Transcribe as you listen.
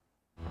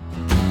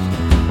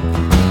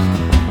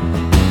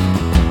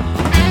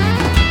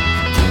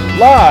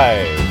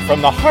Live from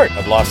the heart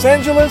of Los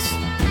Angeles,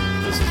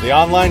 this is the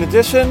online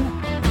edition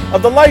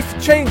of the Life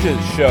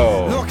Changes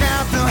Show. Look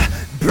at the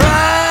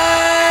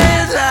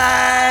bright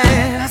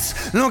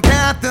lights. Look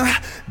at the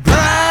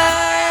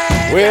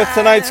bright With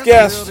tonight's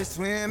guest,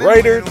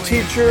 writer,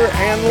 teacher,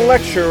 and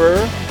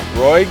lecturer,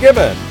 Roy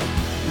Gibbon.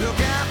 Look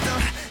at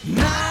the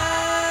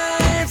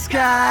night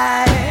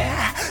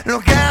sky.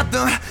 Look at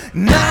the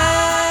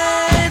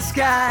night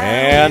sky.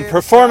 And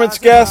performance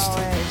guest,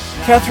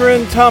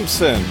 Catherine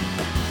Thompson.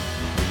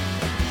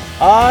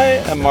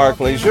 I am Mark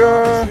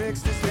Laisure,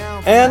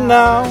 and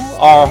now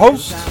our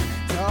host,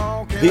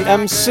 the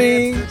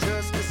MC,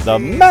 the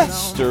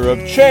master of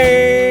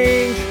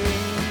change,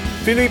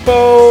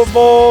 Filippo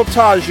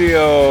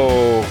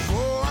Voltaggio.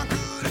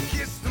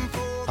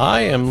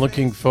 I am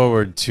looking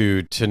forward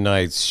to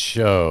tonight's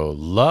show,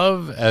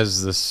 Love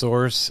as the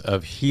Source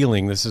of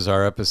Healing. This is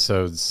our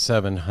episode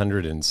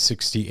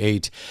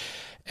 768,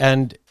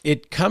 and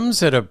it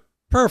comes at a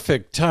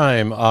perfect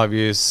time,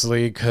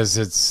 obviously, because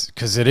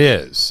it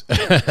is,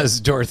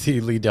 as Dorothy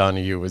Lee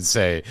Donahue would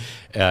say,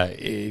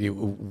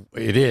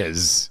 it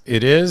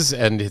is,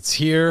 and it's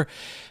here,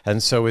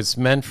 and so it's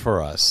meant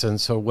for us.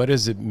 And so, what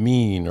does it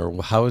mean,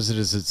 or how does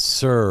it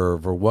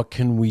serve, or what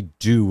can we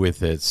do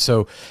with it?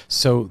 So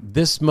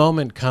this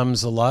moment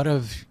comes. A lot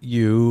of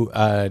you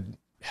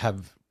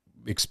have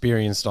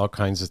experienced all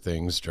kinds of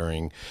things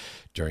during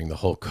the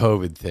whole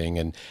COVID thing,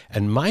 and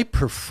my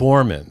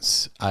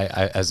performance, I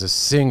as a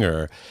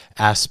singer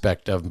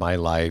aspect of my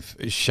life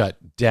shut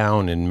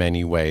down in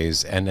many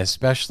ways, and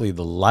especially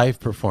the live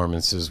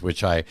performances,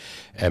 which I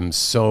am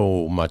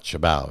so much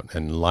about,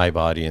 and live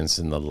audience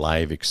and the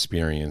live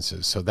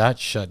experiences. So that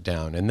shut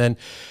down, and then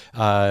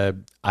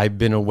I've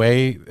been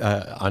away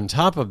on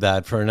top of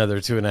that for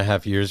another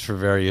 2.5 years for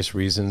various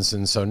reasons,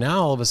 and so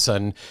now all of a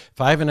sudden,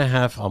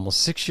 5.5,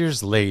 almost 6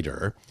 years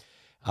later,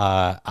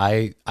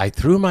 I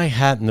threw my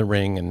hat in the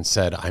ring and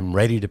said, I'm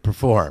ready to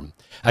perform.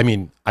 I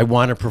mean, I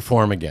want to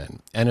perform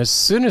again. And as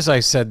soon as I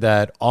said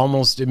that,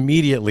 almost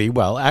immediately,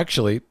 well,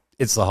 actually,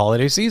 it's the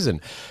holiday season.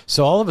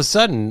 So all of a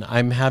sudden,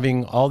 I'm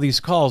having all these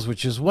calls,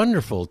 which is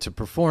wonderful, to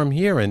perform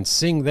here and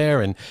sing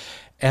there.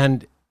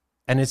 And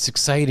it's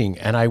exciting.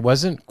 And I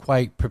wasn't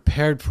quite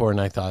prepared for it.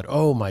 And I thought,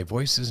 oh, my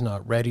voice is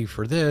not ready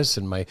for this.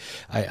 And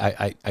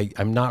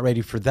I'm not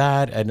ready for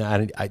that.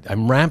 And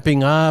I'm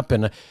ramping up.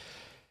 And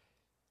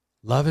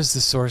Love is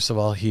the Source of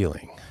All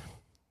Healing,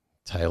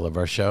 title of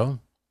our show,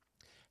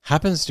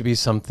 happens to be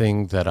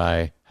something that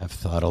I have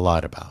thought a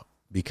lot about,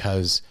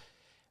 because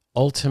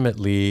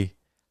ultimately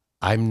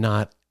I'm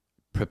not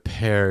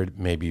prepared,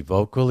 maybe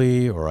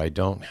vocally, or I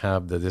don't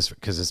have this,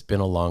 because it's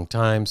been a long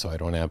time, so I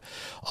don't have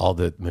all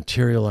the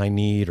material I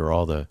need or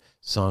all the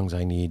songs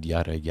I need,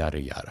 yada, yada,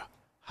 yada.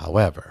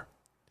 However,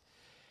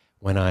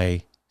 when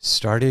I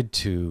started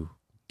to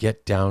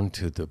get down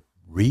to the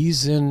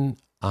reason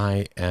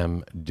I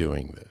am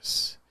doing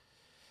this,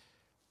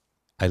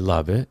 I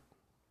love it.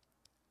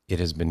 It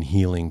has been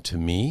healing to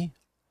me.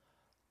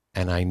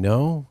 And I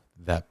know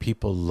that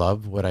people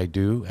love what I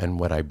do and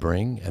what I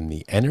bring and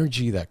the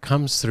energy that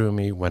comes through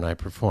me when I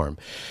perform.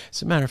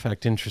 As a matter of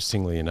fact,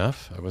 interestingly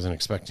enough, I wasn't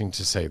expecting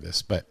to say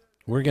this, but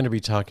we're going to be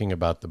talking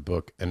about the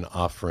book, An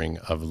Offering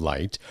of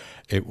Light.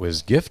 It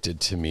was gifted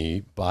to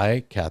me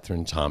by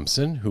Catherine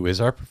Thompson, who is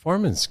our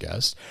performance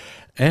guest,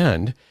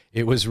 and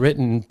it was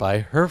written by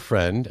her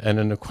friend and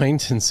an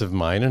acquaintance of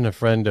mine and a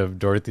friend of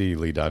Dorothy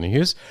Lee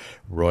Donahue's,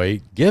 Roy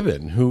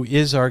Gibbon, who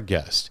is our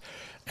guest.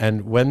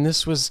 And when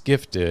this was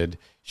gifted,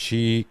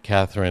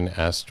 Catherine,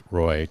 asked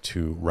Roy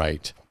to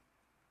write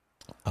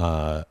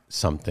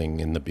something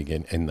in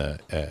the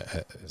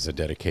as a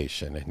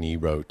dedication, and he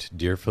wrote,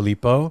 "Dear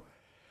Filippo,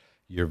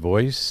 your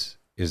voice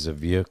is a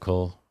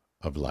vehicle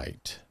of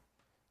light.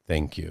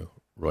 Thank you,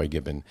 Roy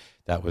Gibbon."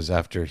 That was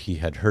after he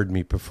had heard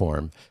me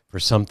perform for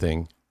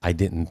something I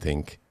didn't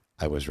think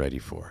I was ready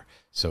for.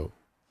 So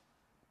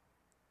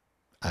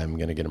I'm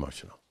going to get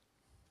emotional.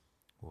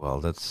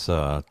 Well, that's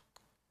a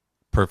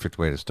perfect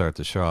way to start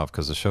the show off,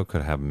 because the show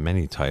could have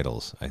many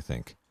titles, I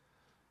think.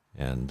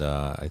 And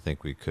I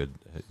think we could,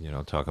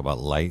 talk about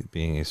light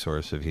being a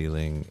source of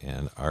healing,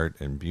 and art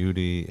and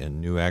beauty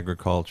and new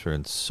agriculture,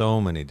 and so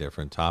many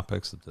different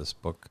topics that this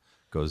book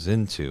goes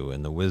into,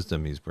 and the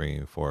wisdom he's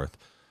bringing forth,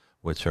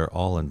 which are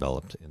all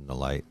enveloped in the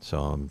light. So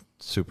I'm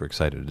super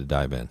excited to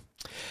dive in.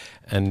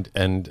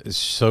 And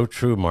so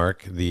true,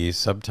 Mark. The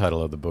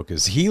subtitle of the book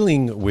is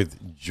Healing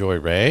with Joy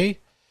Ray,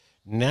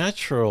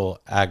 Natural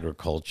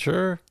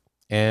Agriculture,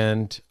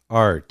 and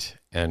Art.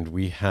 And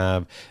we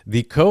have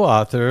the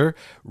co-author,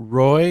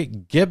 Roy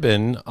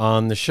Gibbon,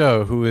 on the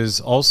show, who is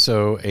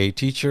also a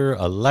teacher,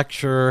 a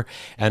lecturer,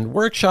 and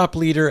workshop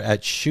leader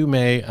at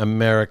Shumei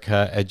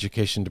America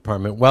Education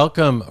Department.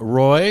 Welcome,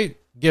 Roy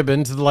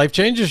Gibbon, to the Life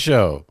Changes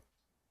Show.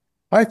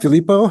 Hi,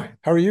 Filippo.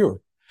 How are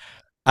you?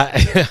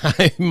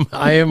 I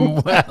am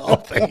well,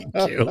 thank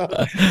you,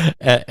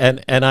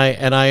 and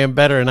I am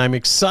better, and I'm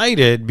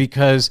excited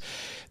because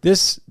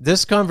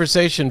This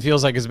conversation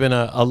feels like it's been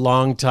a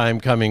long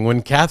time coming.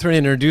 When Catherine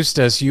introduced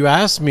us, you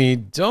asked me,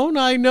 "Don't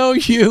I know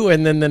you?"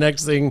 And then the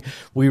next thing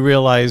we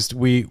realized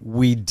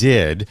we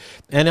did.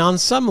 And on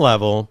some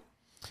level,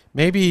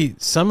 maybe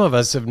some of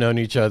us have known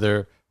each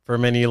other for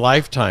many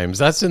lifetimes.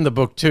 That's in the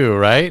book too,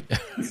 right?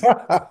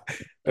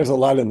 There's a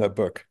lot in that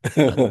book.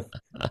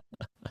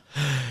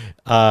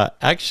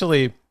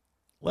 Actually,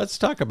 let's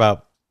talk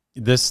about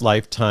this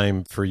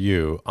lifetime for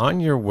you on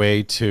your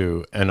way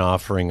to an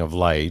offering of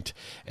light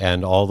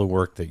and all the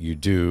work that you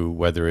do,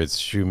 whether it's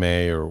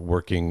Shumei or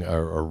working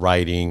or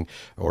writing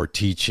or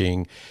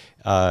teaching.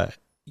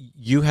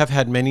 You have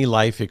had many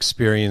life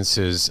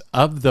experiences.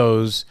 Of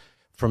those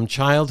from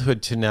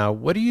childhood to now,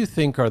 what do you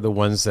think are the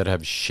ones that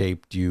have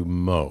shaped you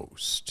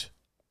most?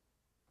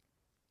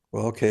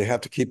 Well, okay, I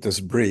have to keep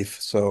this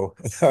brief. So,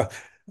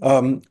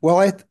 well,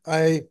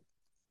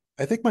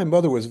 I think my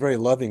mother was very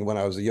loving when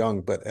I was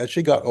young, but as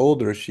she got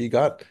older, she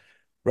got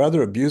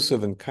rather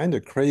abusive and kind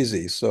of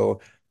crazy. So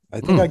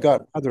I think I Mm.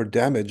 got rather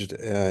damaged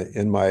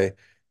in my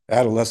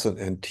adolescent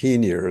and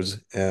teen years.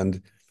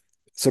 And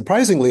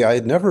surprisingly, I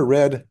had never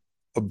read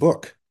a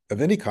book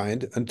of any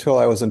kind until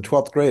I was in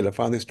 12th grade. I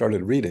finally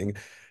started reading.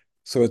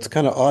 So it's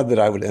kind of odd that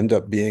I would end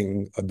up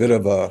being a bit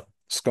of a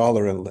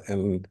scholar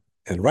and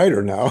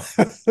writer now,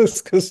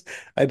 because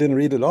I didn't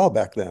read it all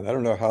back then. I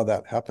don't know how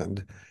that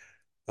happened.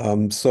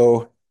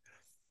 So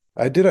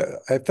I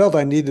felt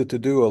I needed to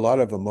do a lot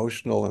of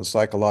emotional and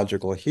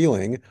psychological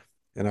healing,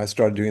 and I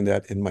started doing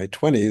that in my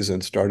 20s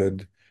and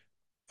started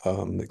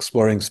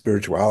exploring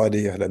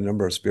spirituality. I had a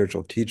number of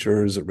spiritual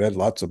teachers, read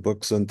lots of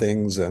books and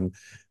things, and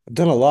I've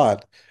done a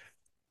lot.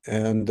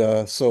 And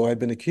so I've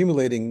been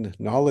accumulating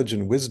knowledge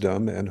and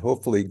wisdom and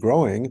hopefully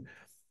growing.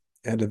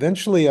 And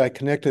eventually I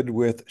connected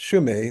with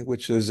Shumei,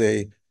 which is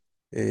a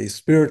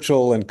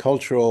spiritual and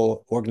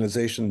cultural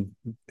organization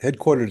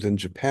headquartered in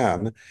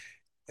Japan.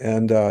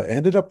 And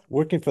ended up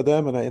working for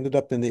them, and I ended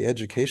up in the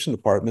education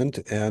department.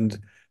 And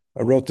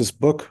I wrote this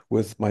book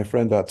with my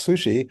friend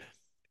Atsushi.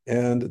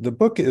 And the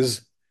book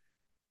is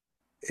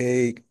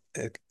a,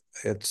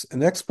 it's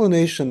an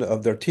explanation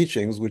of their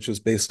teachings, which is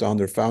based on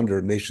their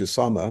founder, Meishu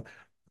Sama,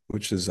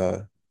 which is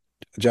a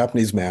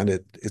Japanese man.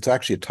 It's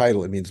actually a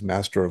title. It means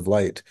Master of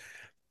Light.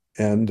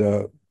 And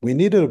we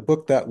needed a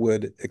book that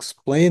would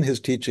explain his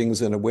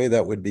teachings in a way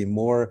that would be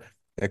more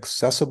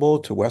accessible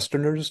to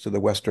Westerners, to the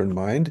Western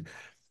mind.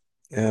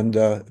 And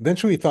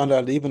eventually we found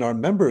out even our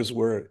members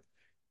were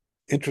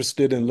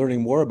interested in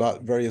learning more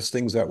about various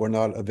things that were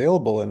not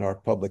available in our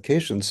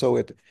publication. So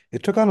it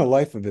took on a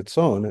life of its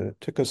own, and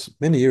it took us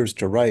many years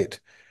to write.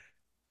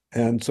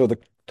 And so the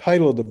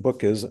title of the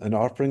book is An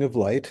Offering of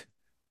Light.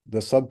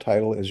 The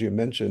subtitle, as you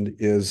mentioned,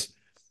 is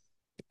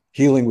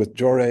Healing with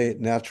Jore,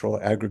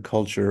 Natural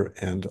Agriculture,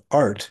 and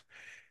Art.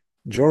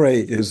 Jore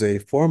is a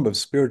form of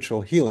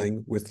spiritual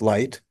healing with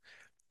light.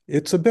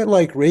 It's a bit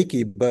like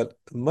Reiki, but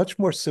much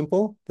more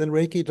simple than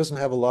Reiki. It doesn't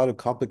have a lot of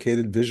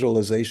complicated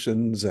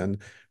visualizations, and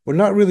we're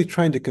not really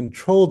trying to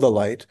control the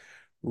light.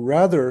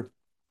 Rather,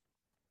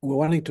 we're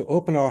wanting to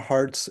open our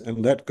hearts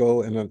and let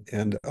go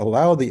and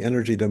allow the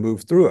energy to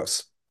move through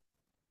us.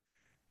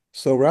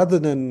 So rather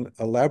than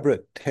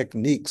elaborate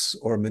techniques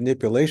or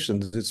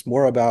manipulations, it's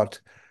more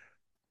about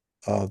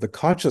the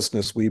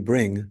consciousness we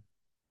bring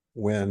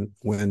when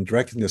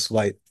directing this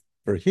light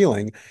for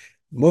healing,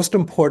 most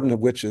important of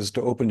which is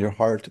to open your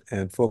heart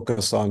and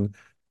focus on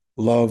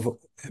love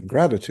and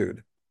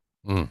gratitude.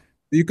 Mm.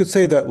 You could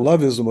say that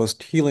love is the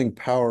most healing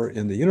power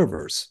in the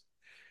universe.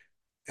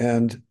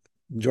 And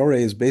Jore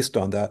is based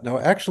on that. Now,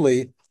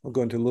 actually, I'll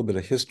go into a little bit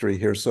of history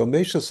here. So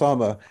Meishu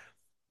Sama,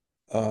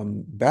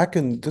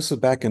 this is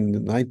back in the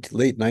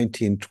late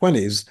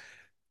 1920s,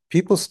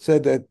 people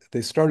said that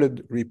they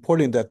started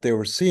reporting that they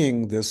were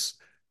seeing this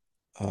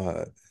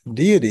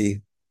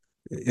deity.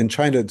 In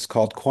China, it's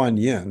called Kuan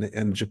Yin.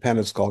 In Japan,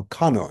 it's called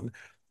Kanon,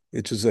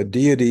 which is a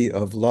deity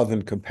of love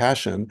and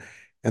compassion.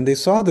 And they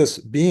saw this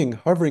being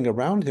hovering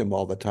around him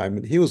all the time,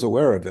 and he was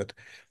aware of it.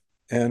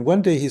 And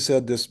one day he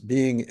said this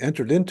being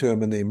entered into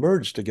him and they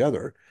merged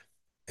together.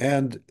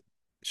 And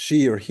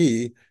she or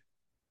he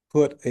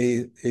put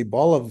a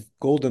ball of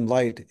golden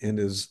light in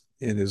his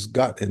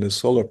gut, in his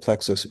solar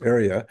plexus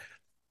area.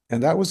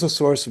 And that was the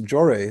source of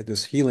Jore,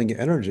 this healing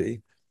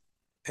energy.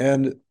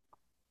 And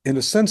in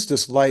a sense,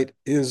 this light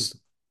is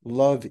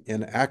love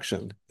in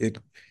action.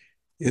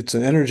 It's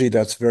an energy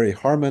that's very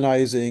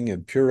harmonizing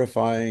and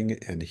purifying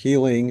and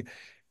healing.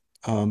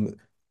 Um,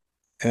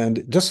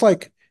 and just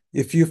like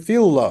if you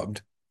feel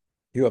loved,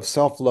 you have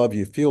self-love,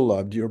 you feel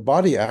loved, your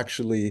body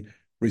actually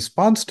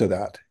responds to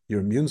that. Your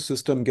immune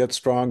system gets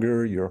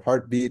stronger, your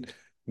heartbeat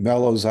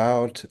mellows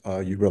out,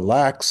 you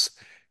relax,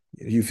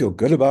 you feel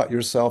good about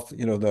yourself.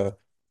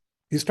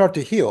 You start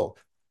to heal.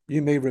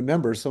 You may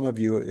remember, some of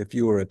you, if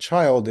you were a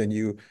child and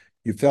you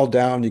fell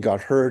down, you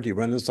got hurt, you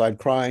run inside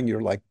crying,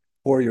 you're like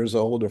 4 years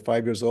old or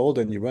 5 years old,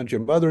 and you run to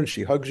your mother and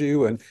she hugs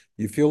you and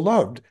you feel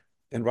loved.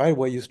 And right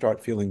away you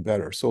start feeling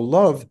better. So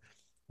love,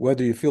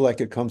 whether you feel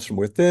like it comes from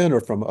within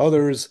or from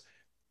others,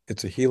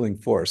 it's a healing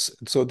force.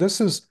 And so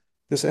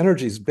this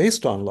energy is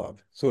based on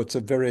love. So it's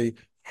a very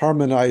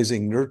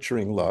harmonizing,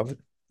 nurturing love,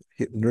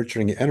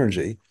 nurturing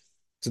energy.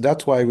 So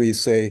that's why we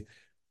say,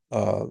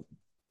 what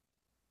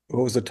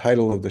was the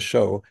title of the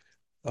show?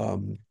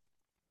 Um,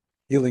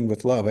 Healing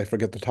with Love. I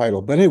forget the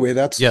title, but anyway, Yeah,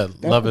 that's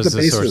love at the is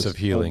the source of basis of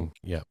healing.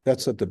 Yeah.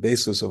 that's at the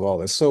basis of all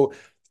this. So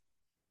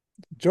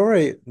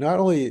joy not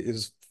only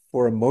is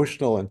for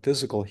emotional and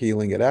physical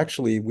healing, it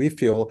actually, we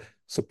feel,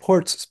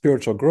 supports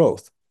spiritual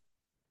growth.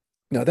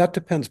 Now, that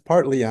depends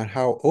partly on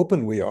how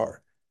open we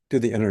are to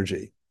the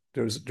energy.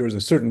 There's a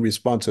certain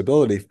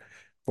responsibility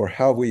for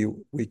how we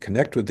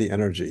connect with the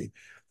energy.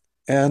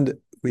 And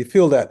we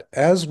feel that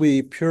as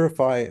we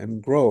purify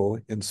and grow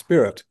in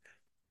spirit,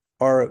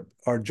 our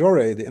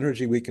joy, the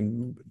energy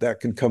that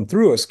can come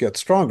through us, gets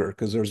stronger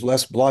because there's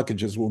less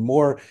blockages. We're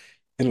more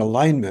in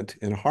alignment,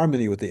 in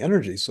harmony with the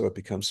energy, so it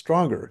becomes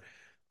stronger.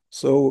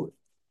 So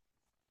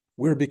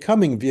we're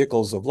becoming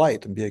vehicles of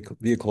light and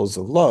vehicles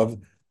of love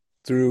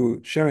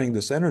through sharing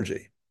this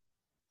energy.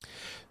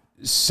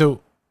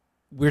 So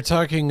we're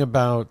talking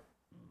about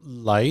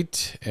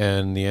light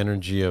and the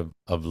energy of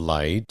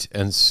light.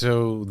 And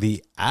so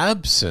the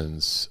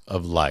absence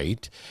of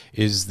light,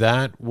 is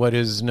that what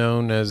is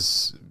known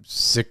as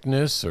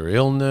sickness or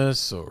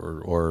illness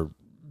or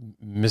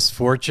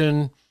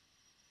misfortune?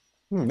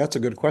 That's a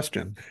good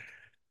question.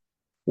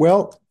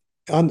 Well,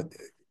 on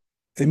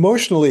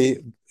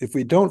emotionally, if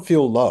we don't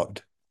feel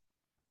loved,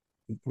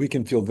 we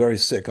can feel very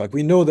sick. Like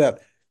we know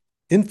that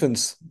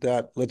infants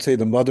that, let's say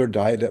the mother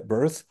died at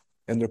birth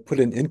and they're put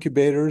in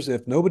incubators,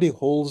 if nobody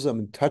holds them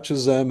and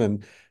touches them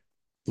and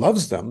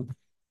loves them,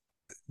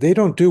 they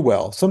don't do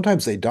well.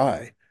 Sometimes they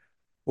die,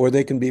 or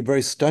they can be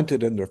very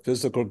stunted in their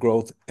physical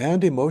growth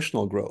and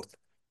emotional growth.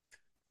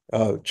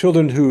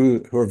 Children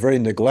who are very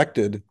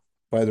neglected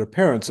by their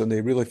parents and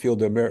they really feel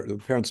their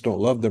parents don't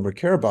love them or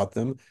care about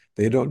them,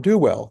 they don't do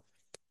well.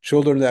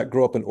 Children that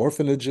grow up in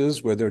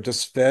orphanages where they're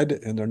just fed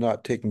and they're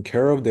not taken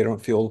care of, they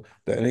don't feel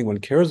that anyone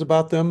cares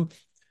about them,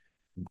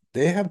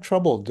 they have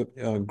trouble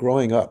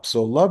growing up.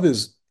 So love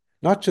is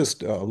not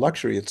just a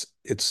luxury,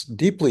 it's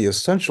deeply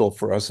essential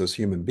for us as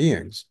human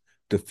beings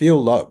to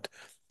feel loved.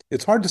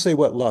 It's hard to say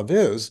what love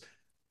is,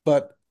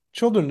 but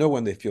children know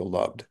when they feel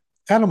loved.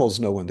 Animals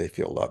know when they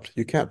feel loved.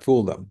 You can't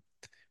fool them.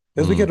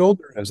 As we Mm. get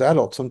older, as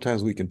adults,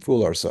 sometimes we can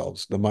fool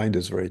ourselves. The mind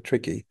is very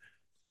tricky.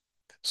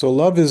 So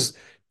love is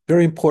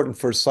very important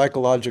for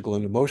psychological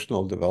and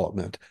emotional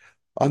development.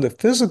 On the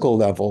physical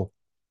level,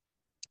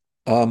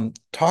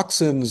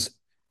 toxins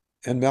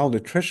and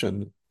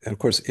malnutrition, and of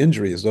course,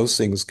 injuries, those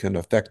things can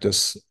affect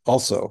us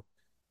also.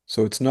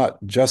 So it's not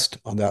just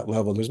on that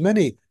level. There's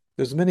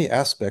many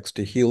aspects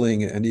to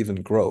healing and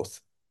even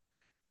growth.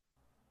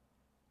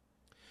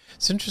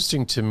 It's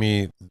interesting to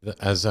me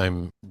as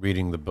I'm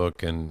reading the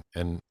book and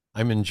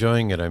I'm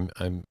enjoying it.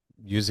 I'm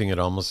using it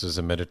almost as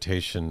a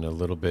meditation a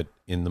little bit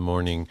in the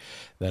morning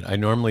that I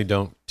normally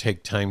don't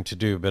take time to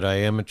do, but I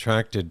am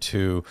attracted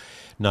to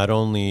not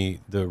only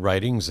the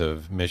writings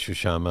of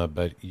Meshushama,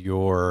 but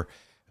your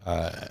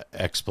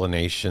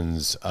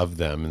explanations of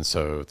them. And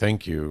so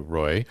thank you,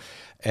 Roy.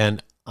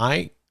 And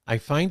I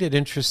find it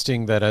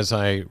interesting that as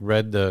I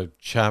read the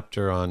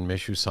chapter on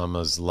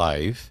Meshushama's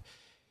life,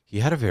 he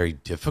had a very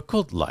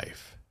difficult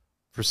life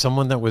for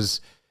someone that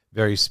was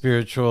very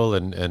spiritual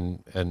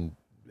and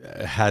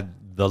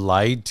had the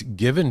light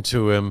given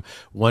to him.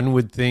 One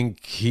would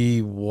think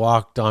he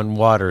walked on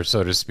water,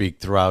 so to speak,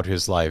 throughout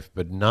his life,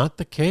 but not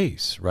the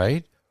case,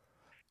 right?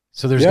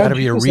 So there's Yeah, got to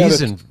be a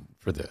reason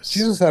for this.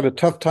 Jesus had a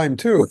tough time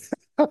too.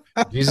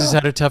 Jesus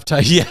had a tough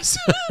time. Yes.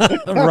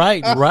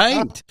 Right,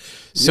 right.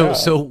 So Yeah.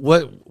 so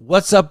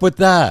what's up with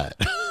that?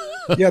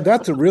 Yeah,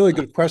 that's a really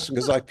good question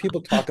because like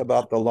people talk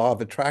about the law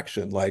of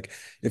attraction, like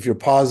if you're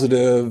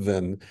positive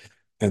and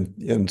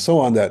so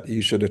on, that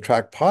you should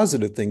attract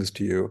positive things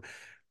to you.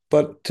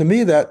 But to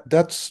me,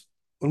 that's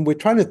when we're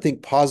trying to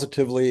think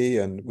positively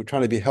and we're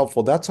trying to be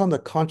helpful, that's on the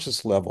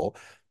conscious level.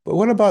 But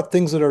what about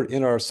things that are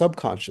in our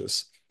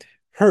subconscious?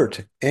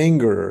 Hurt,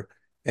 anger,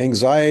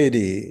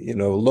 anxiety,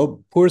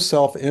 poor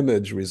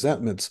self-image,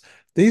 resentments.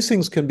 These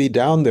things can be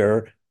down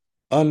there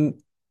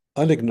un,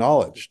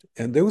 unacknowledged.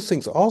 And those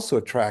things also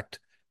attract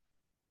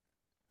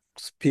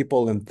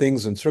people and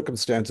things and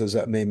circumstances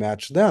that may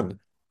match them.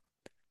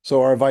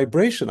 So our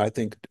vibration, I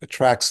think,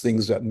 attracts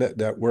things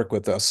that work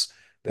with us,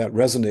 that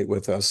resonate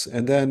with us.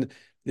 And then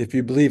if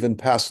you believe in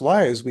past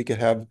lives, we could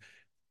have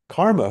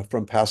karma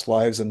from past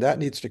lives, and that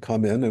needs to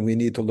come in, and we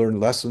need to learn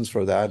lessons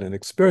for that and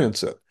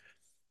experience it.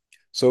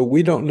 So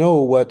we don't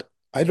know what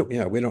we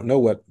don't know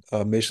what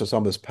Mesha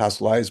Sama's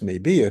past lives may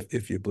be.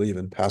 If you believe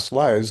in past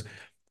lives,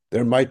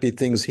 there might be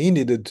things he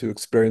needed to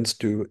experience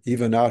to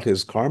even out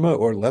his karma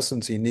or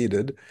lessons he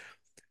needed.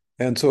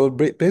 And so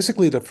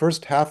basically the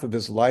first half of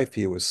his life,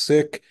 he was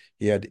sick,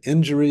 he had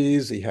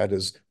injuries, he had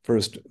his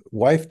first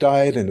wife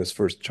died and his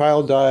first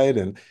child died,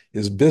 and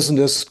his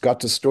business got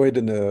destroyed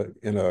in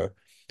a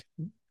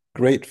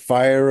great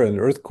fire and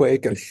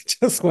earthquake, and he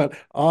just went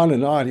on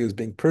and on. He was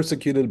being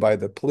persecuted by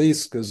the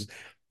police because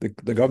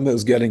the government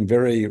was getting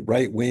very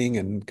right wing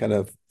and kind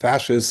of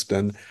fascist,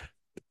 and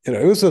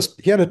it was just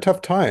he had a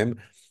tough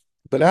time.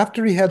 But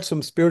after he had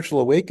some spiritual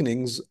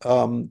awakenings,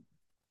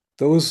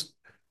 those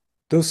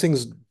those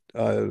things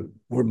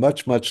were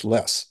much, much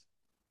less.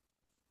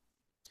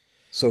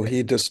 So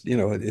he just,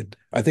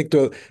 I think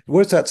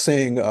what's that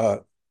saying?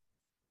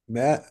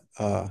 Matt,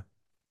 Uh,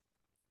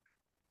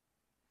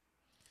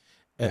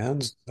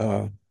 man's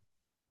I'm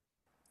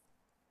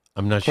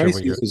not sure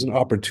what you're. crisis is an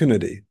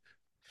opportunity.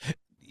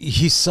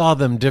 He saw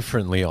them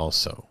differently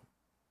also.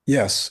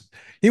 Yes,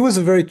 he was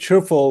a very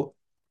cheerful,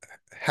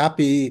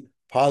 happy,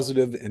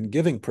 positive, and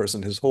giving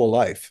person his whole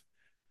life.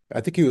 I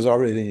think he was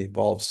already an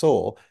evolved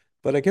soul,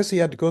 but I guess he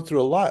had to go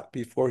through a lot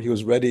before he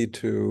was ready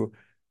to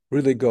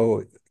really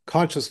go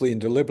consciously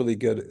and deliberately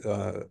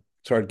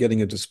start getting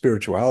into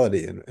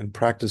spirituality and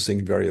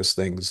practicing various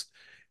things.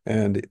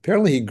 And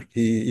apparently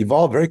he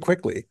evolved very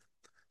quickly.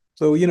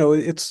 So,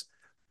 it's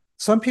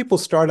some people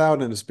start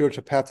out in a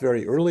spiritual path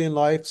very early in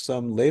life,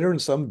 some later,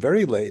 and some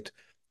very late.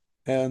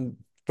 And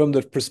from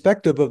the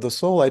perspective of the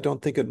soul, I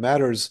don't think it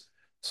matters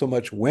so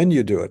much when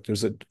you do it.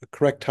 There's a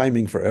correct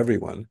timing for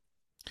everyone.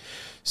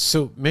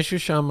 So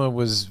Meshushama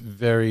was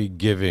very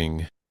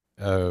giving.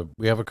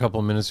 We have a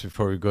couple minutes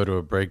before we go to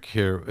a break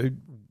here.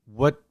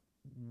 What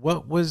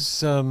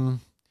was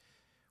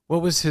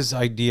his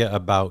idea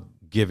about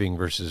giving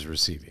versus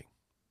receiving?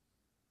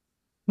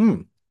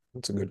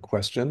 That's a good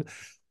question.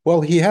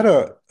 Well, he had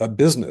a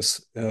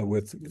business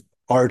with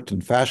art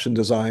and fashion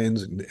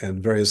designs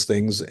and various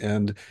things.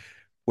 And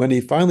when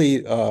he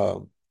finally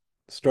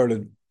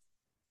started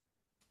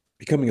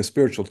becoming a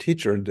spiritual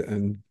teacher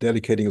and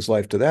dedicating his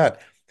life to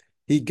that,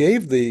 he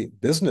gave the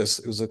business,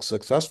 it was a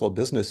successful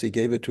business, he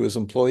gave it to his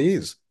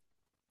employees.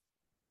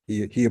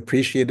 He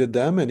appreciated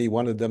them and he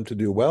wanted them to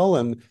do well,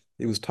 and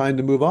it was time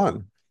to move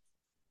on.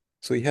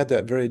 So he had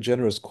that very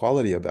generous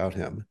quality about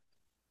him.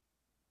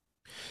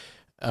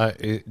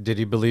 Did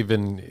he believe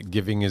in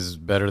giving is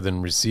better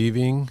than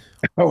receiving?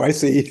 Oh, I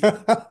see.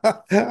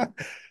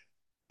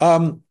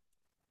 Um,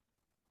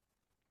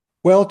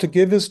 well, to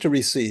give is to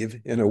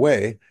receive in a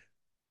way.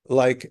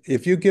 Like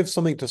if you give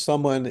something to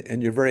someone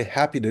and you're very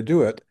happy to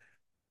do it,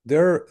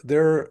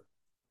 their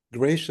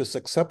gracious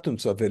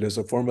acceptance of it is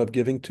a form of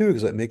giving too,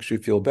 because it makes you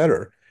feel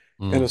better.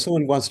 And if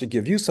someone wants to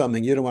give you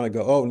something, you don't want to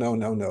go, oh, no,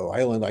 no, no,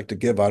 I only like to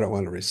give, I don't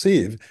want to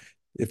receive.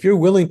 If you're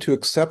willing to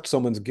accept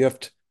someone's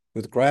gift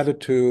with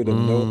gratitude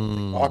and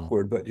no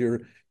awkward, but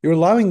you're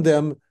allowing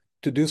them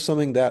to do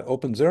something that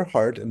opens their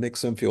heart and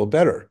makes them feel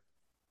better.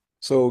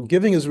 So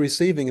giving is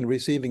receiving and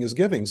receiving is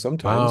giving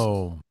sometimes.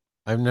 Wow,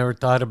 I've never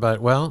thought about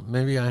it. Well,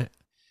 maybe I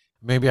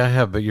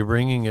have, but you're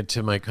bringing it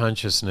to my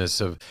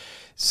consciousness of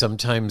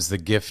sometimes the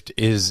gift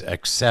is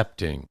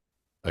accepting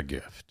a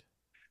gift.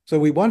 So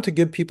we want to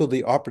give people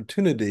the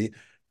opportunity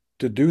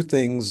to do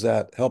things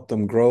that help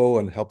them grow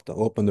and help them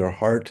open their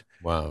heart.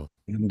 Wow.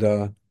 And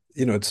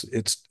we have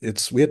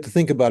to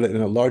think about it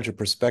in a larger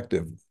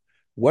perspective.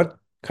 What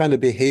kind of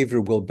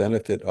behavior will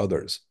benefit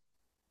others?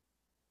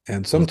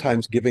 And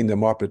sometimes giving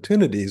them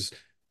opportunities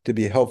to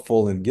be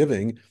helpful in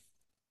giving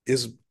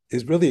is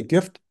really a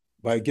gift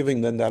by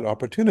giving them that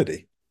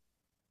opportunity.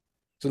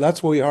 So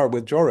that's where we are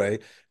with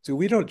Jorei. So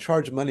we don't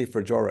charge money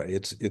for Jorei.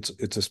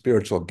 It's a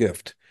spiritual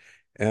gift.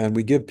 And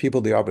we give people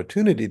the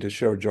opportunity to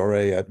share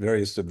Jorei at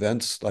various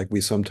events. Like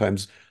we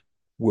sometimes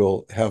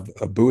will have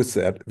a booth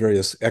at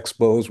various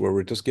expos where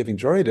we're just giving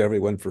Jorei to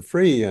everyone for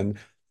free. And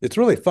it's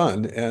really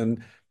fun.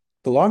 And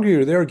the longer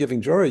you're there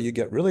giving Jorei, you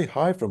get really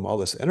high from all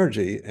this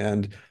energy.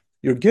 And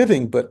you're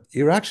giving, but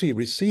you're actually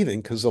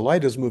receiving because the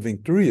light is moving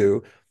through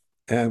you.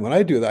 And when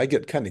I do that, I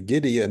get kind of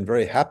giddy and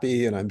very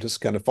happy, and I'm just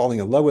kind of falling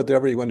in love with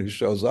everyone who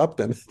shows up.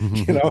 And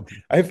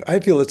I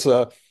feel it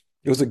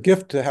was a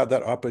gift to have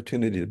that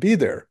opportunity to be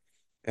there,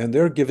 and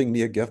they're giving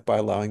me a gift by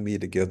allowing me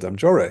to give them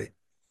Jorei.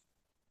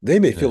 They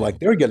may feel like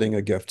they're getting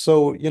a gift,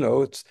 so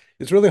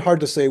it's really hard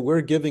to say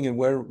we're giving and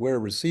we're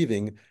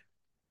receiving,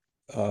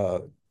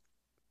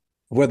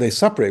 where they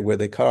separate, where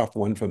they cut off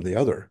one from the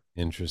other.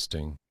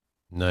 Interesting,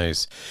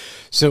 nice.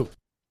 So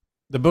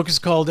the book is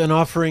called An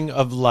Offering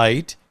of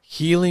Light.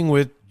 Healing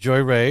with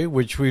Jorei,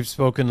 which we've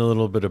spoken a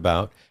little bit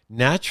about,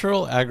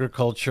 natural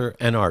agriculture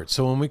and art.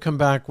 So when we come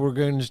back, we're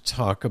going to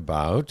talk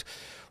about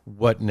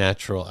what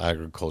natural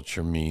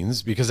agriculture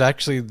means, because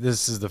actually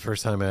this is the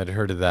first time I had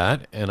heard of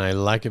that, and I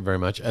like it very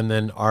much. And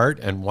then art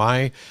and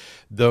why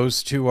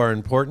those two are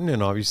important.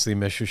 And obviously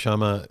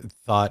Meshushama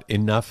thought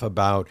enough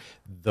about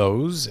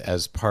those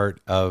as part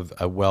of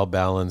a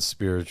well-balanced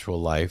spiritual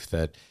life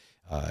that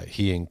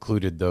he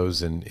included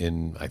those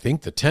in I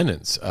think the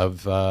tenets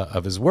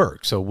of his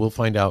work. So we'll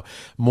find out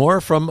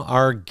more from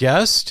our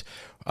guest,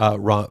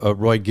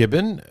 Roy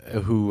Gibbon,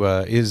 who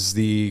is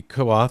the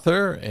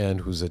co-author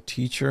and who's a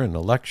teacher and a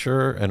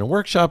lecturer and a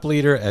workshop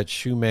leader at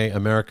Shumei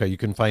America. You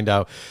can find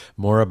out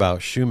more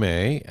about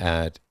Shumei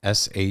at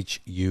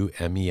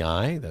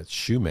SHUMEI. That's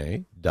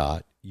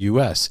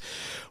shumei.us.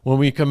 When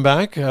we come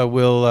back,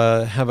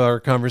 we'll have our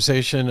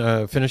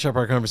conversation, finish up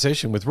our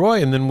conversation with Roy,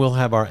 and then we'll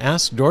have our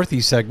Ask Dorothy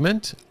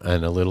segment.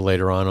 And a little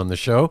later on the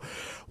show,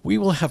 we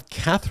will have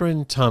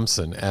Catherine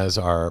Thompson as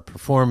our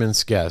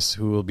performance guest,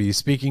 who will be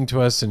speaking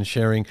to us and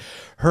sharing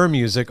her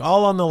music,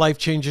 all on the Life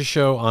Changes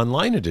Show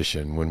online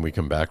edition when we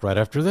come back right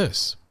after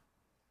this.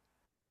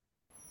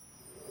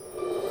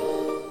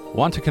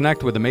 Want to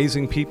connect with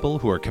amazing people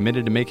who are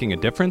committed to making a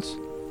difference?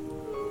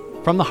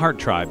 From the Heart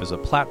Tribe is a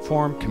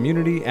platform,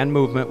 community, and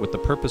movement with the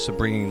purpose of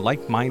bringing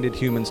like-minded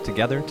humans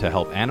together to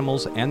help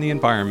animals and the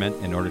environment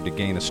in order to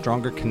gain a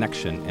stronger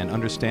connection and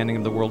understanding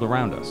of the world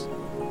around us.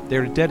 They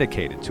are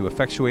dedicated to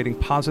effectuating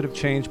positive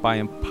change by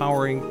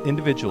empowering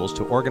individuals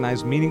to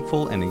organize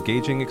meaningful and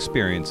engaging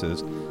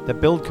experiences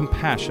that build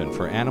compassion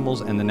for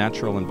animals and the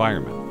natural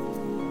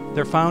environment.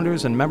 Their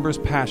founders and members'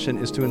 passion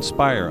is to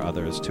inspire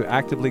others to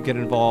actively get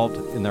involved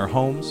in their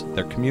homes,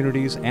 their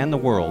communities, and the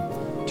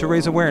world, to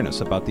raise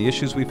awareness about the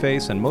issues we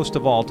face, and most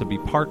of all, to be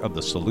part of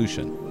the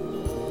solution.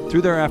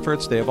 Through their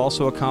efforts, they have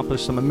also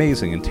accomplished some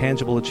amazing and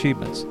tangible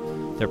achievements.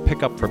 Their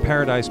Pickup for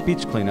Paradise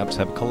beach cleanups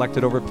have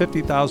collected over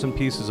 50,000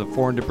 pieces of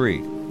foreign debris,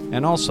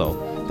 and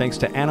also, thanks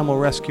to animal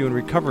rescue and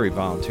recovery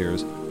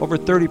volunteers, over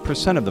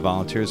 30% of the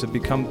volunteers have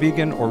become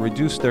vegan or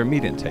reduced their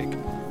meat intake.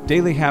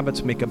 Daily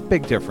habits make a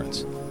big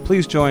difference.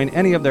 Please join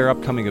any of their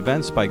upcoming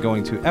events by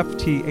going to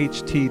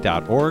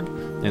ftht.org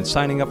and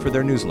signing up for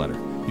their newsletter.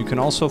 You can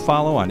also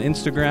follow on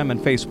Instagram and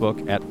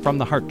Facebook at From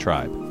the Heart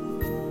Tribe.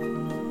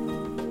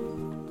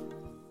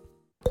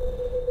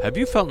 Have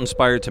you felt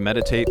inspired to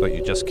meditate but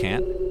you just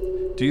can't?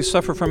 Do you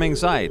suffer from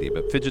anxiety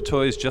but fidget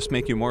toys just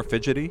make you more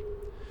fidgety?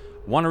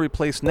 Want to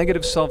replace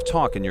negative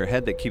self-talk in your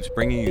head that keeps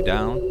bringing you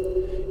down?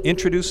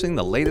 Introducing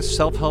the latest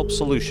self-help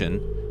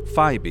solution,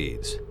 Phi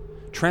Beads.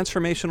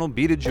 Transformational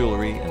beaded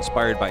jewelry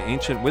inspired by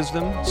ancient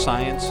wisdom,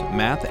 science,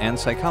 math, and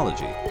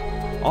psychology.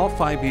 All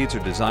Phi beads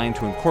are designed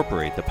to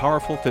incorporate the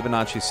powerful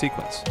Fibonacci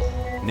sequence,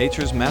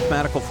 nature's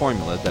mathematical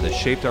formula that has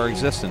shaped our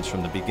existence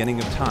from the beginning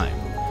of time.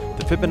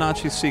 The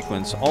Fibonacci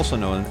sequence, also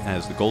known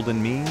as the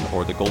golden mean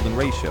or the golden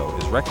ratio,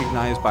 is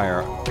recognized by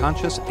our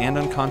conscious and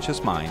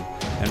unconscious mind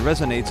and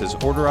resonates as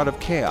order out of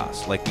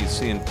chaos, like we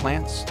see in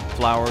plants,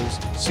 flowers,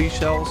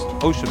 seashells,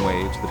 ocean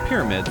waves, the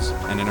pyramids,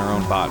 and in our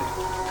own body.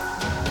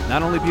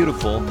 Not only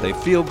beautiful, they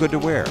feel good to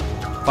wear.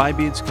 Phi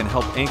beads can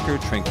help anchor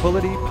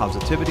tranquility,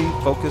 positivity,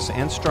 focus,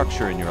 and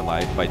structure in your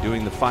life by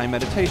doing the Phi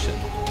meditation.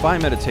 Phi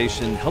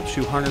meditation helps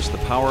you harness the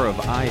power of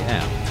I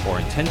am, or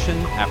intention,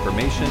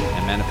 affirmation,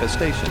 and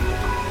manifestation.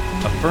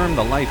 Affirm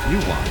the life you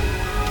want.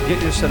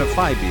 Get your set of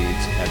Phi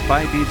beads at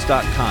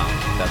phibeads.com.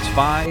 That's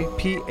Phi,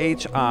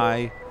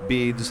 P-H-I,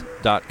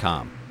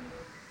 beads.com.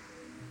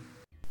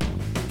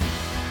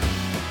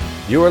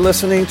 You are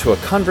listening to a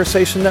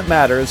conversation that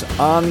matters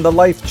on the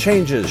Life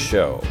Changes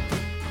Show,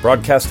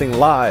 broadcasting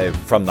live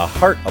from the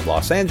heart of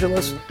Los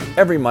Angeles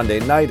every Monday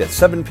night at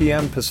 7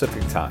 p.m.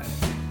 Pacific Time.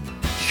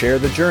 Share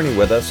the journey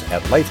with us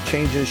at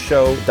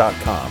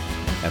lifechangeshow.com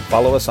and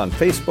follow us on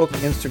Facebook,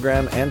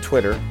 Instagram, and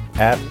Twitter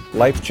at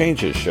Life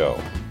Changes Show.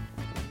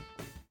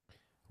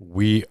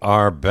 We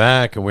are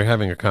back, and we're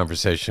having a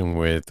conversation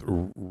with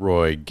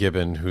Roy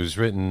Gibbon, who's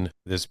written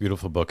this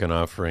beautiful book, An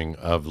Offering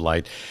of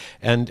Light.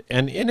 And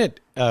in it,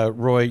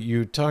 Roy,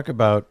 you talk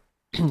about,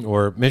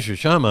 or Mr.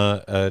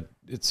 Shama,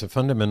 it's a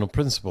fundamental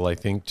principle, I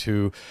think,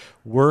 to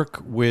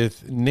work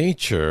with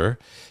nature.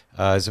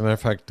 As a matter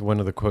of fact,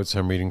 one of the quotes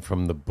I'm reading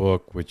from the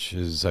book, which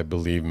is, I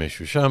believe,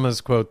 Mr. Shama's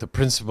quote, the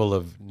principle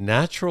of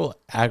natural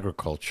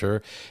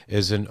agriculture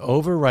is an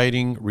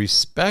overriding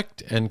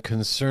respect and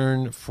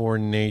concern for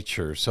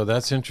nature. So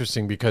that's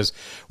interesting because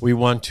we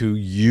want to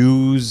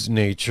use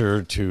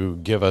nature to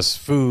give us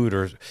food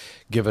or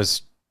give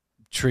us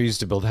trees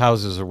to build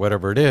houses or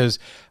whatever it is.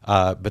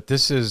 But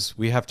this is,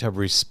 we have to have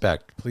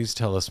respect. Please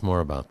tell us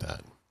more about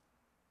that.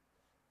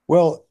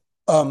 Well,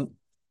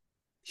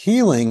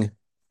 healing,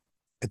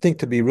 I think,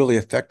 to be really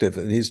effective,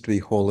 it needs to be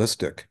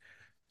holistic.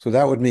 So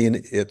that would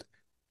mean it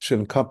should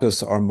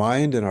encompass our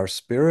mind and our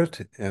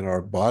spirit and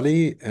our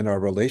body and our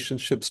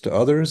relationships to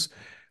others,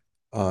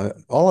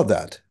 all of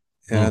that.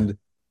 And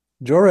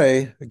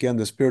Jore, again,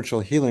 the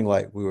spiritual healing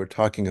light we were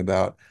talking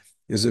about,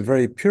 is a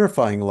very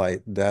purifying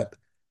light that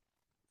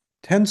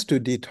tends to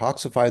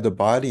detoxify the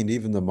body and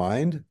even the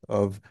mind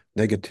of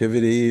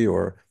negativity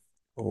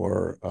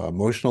or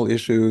emotional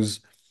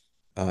issues.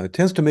 It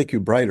tends to make you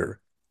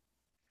brighter.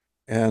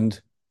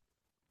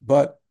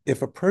 But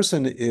if a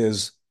person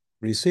is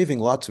receiving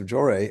lots of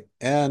Jore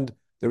and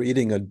they're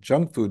eating a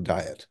junk food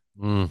diet,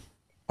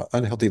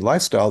 unhealthy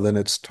lifestyle, then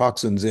it's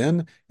toxins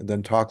in and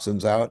then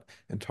toxins out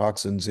and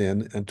toxins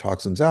in and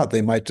toxins out.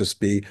 They might just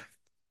be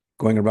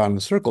going around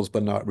in circles,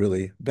 but not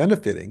really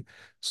benefiting.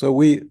 So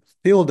we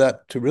feel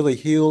that to really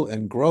heal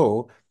and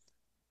grow,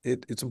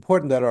 it's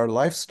important that our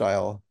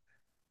lifestyle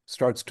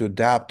starts to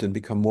adapt and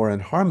become more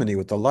in harmony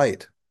with the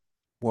light,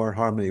 more in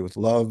harmony with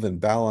love and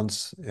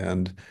balance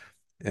and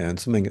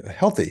something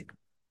healthy.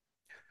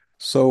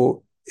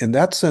 So in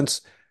that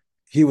sense,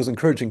 he was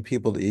encouraging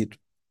people to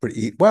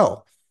eat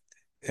well.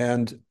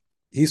 And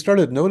he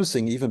started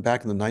noticing even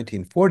back in the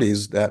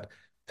 1940s that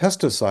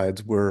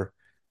pesticides were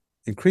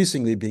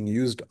increasingly being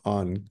used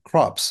on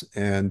crops.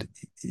 And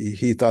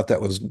he thought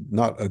that was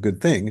not a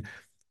good thing.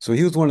 So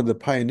he was one of the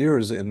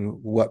pioneers in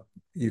what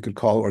you could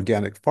call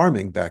organic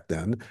farming back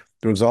then.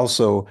 There was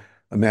also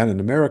a man in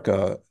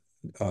America,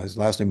 his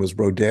last name was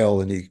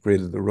Rodale, and he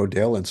created the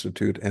Rodale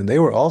Institute, and they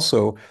were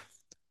also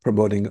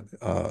promoting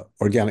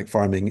organic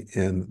farming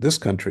in this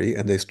country,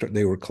 and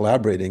they were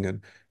collaborating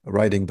and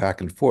writing back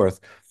and forth.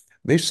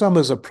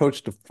 Meisama's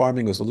approach to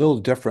farming was a little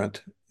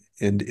different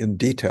in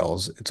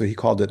details, and so he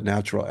called it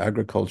natural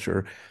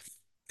agriculture.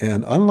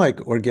 And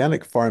unlike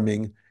organic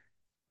farming,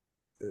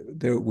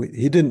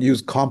 he didn't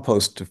use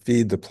compost to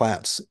feed the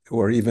plants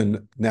or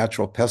even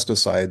natural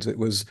pesticides. It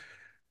was,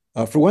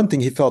 for one thing,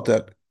 he felt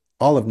that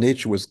all of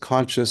nature was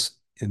conscious,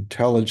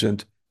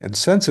 intelligent, and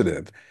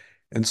sensitive.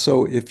 And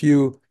so if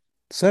you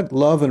sent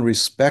love and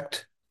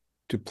respect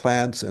to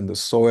plants and the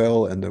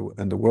soil and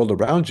the world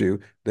around you,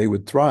 they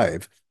would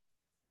thrive.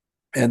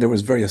 And there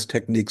was various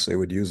techniques they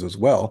would use as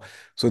well.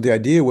 So the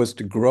idea was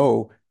to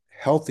grow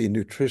healthy,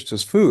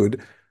 nutritious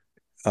food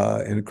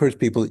and encourage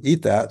people to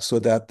eat that so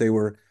that they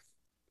were,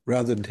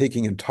 rather than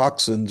taking in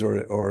toxins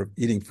or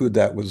eating food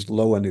that was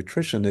low on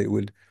nutrition, they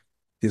would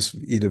just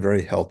eat a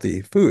very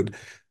healthy food.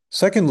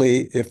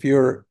 Secondly, if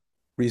you're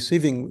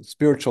receiving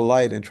spiritual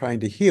light and trying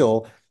to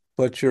heal,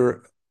 but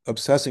you're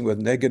obsessing with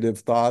negative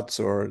thoughts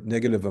or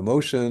negative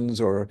emotions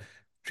or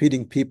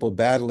treating people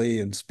badly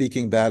and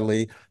speaking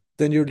badly,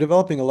 then you're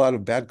developing a lot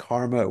of bad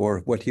karma or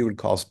what he would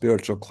call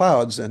spiritual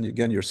clouds. And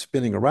again, you're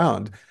spinning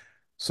around.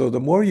 So the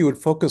more you would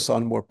focus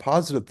on more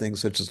positive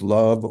things such as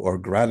love or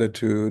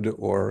gratitude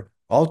or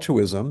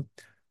altruism,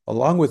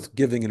 along with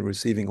giving and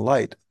receiving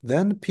light,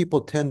 then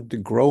people tend to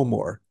grow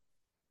more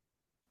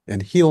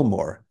and heal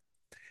more.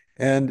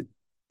 And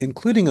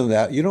including in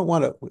that, you don't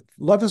want to,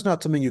 love is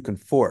not something you can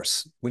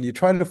force. When you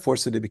try to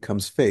force it, it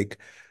becomes fake.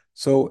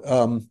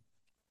 So,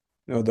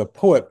 the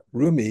poet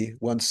Rumi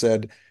once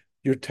said,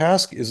 your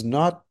task is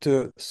not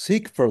to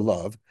seek for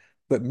love,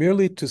 but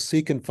merely to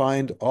seek and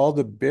find all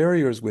the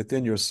barriers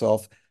within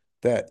yourself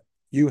that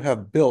you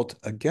have built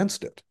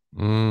against it.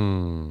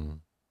 Because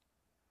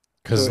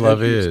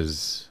love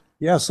is.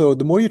 Yeah, so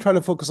the more you try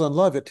to focus on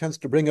love, it tends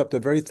to bring up the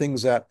very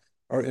things that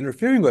are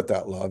interfering with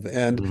that love.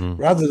 And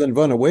rather than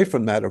run away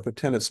from that or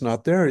pretend it's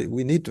not there,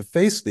 we need to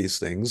face these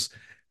things.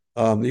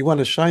 You want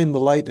to shine the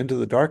light into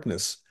the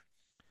darkness.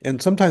 And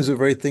sometimes the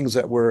very things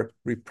that we're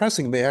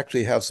repressing may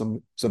actually have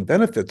some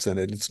benefits in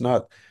it. It's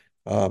not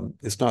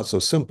so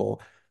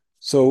simple.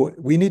 So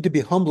we need to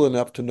be humble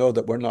enough to know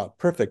that we're not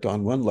perfect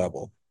on one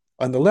level.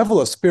 On the level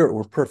of spirit,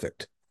 we're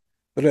perfect.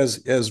 But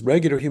as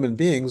regular human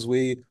beings,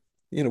 we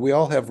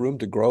all have room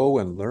to grow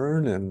and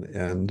learn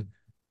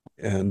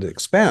and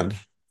expand.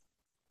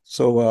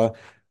 So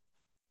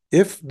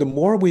if the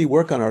more we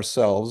work on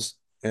ourselves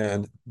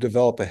and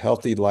develop a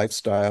healthy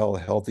lifestyle,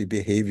 healthy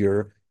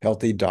behavior,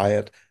 healthy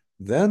diet,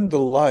 then the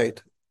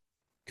light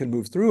can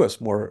move through us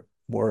more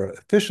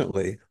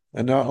efficiently.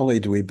 And not only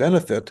do we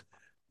benefit,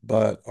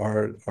 but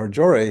our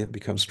joy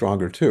becomes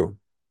stronger too.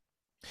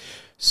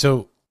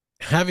 So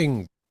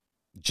having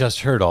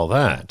just heard all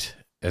that,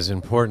 as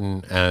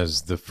important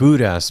as the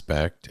food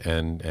aspect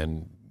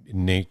and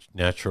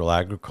natural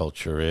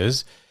agriculture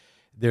is,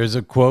 there's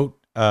a quote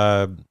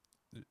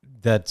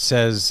that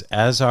says,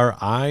 as our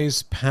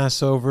eyes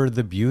pass over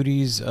the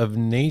beauties of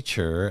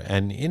nature,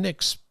 an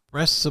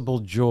inexpressible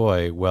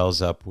joy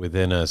wells up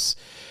within us.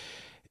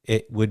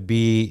 It would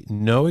be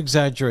no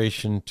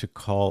exaggeration to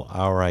call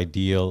our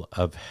ideal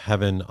of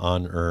heaven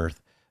on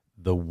earth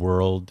the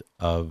world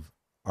of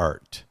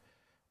art.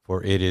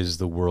 For it is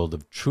the world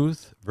of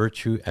truth,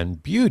 virtue,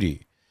 and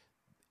beauty.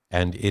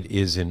 And it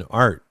is in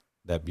art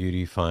that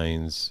beauty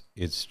finds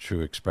its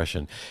true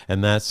expression.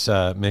 And that's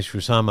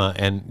Meishu-sama.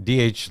 And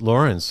D.H.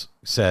 Lawrence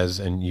says,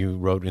 and you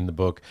wrote in the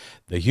book,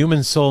 the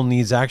human soul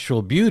needs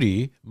actual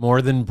beauty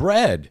more than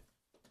bread.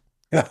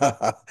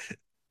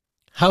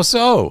 How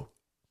so?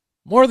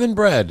 More than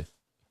bread.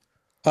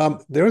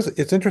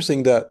 It's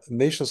interesting that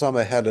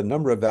Meishu-sama had a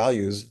number of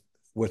values,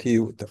 what he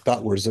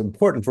thought was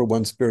important for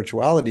one's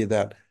spirituality,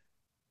 that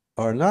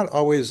are not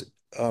always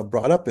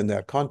brought up in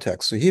that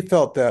context. So he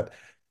felt that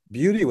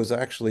beauty was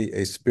actually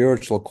a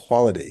spiritual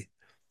quality,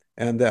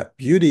 and that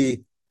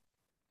beauty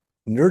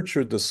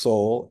nurtured the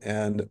soul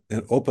and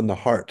opened the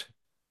heart.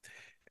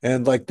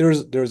 And like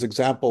there's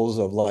examples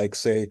of, like,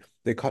 say,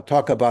 they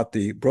talk about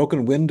the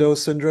broken window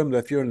syndrome,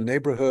 that if you're in a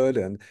neighborhood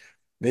and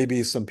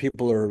maybe some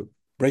people are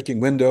breaking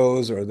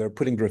windows or they're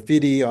putting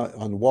graffiti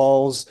on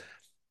walls,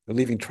 they're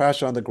leaving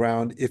trash on the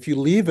ground. If you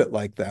leave it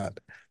like that,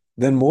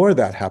 then more of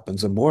that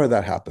happens and more of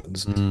that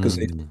happens because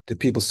the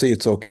people see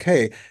it's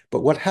okay.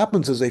 But what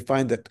happens is they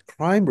find that the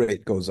crime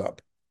rate goes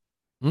up.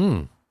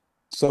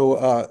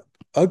 So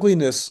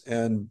ugliness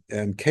and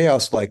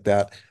chaos like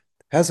that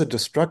has a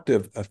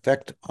destructive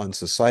effect on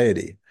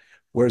society,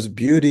 whereas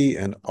beauty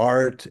and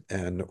art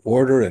and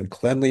order and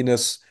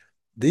cleanliness,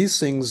 these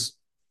things,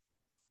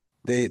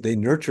 they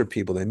nurture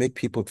people. They make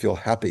people feel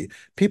happy.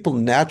 People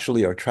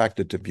naturally are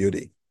attracted to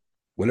beauty,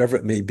 whatever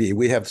it may be.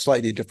 We have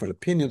slightly different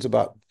opinions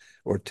about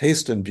or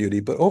taste in beauty,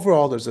 but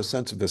overall there's a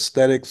sense of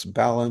aesthetics,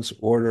 balance,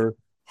 order,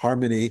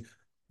 harmony.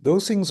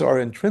 Those things are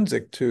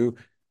intrinsic to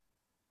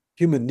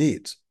human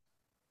needs.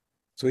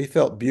 So he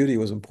felt beauty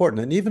was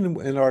important. And even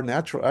in our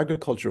natural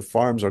agriculture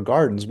farms or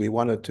gardens, we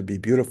want it to be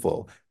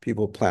beautiful.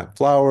 People plant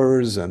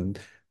flowers and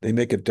they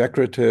make it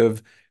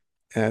decorative.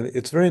 And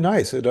it's very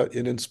nice. It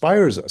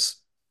inspires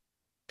us.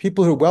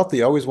 People who are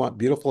wealthy always want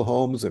beautiful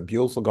homes and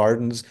beautiful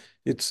gardens.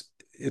 It's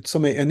it's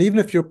something, and even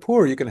if you're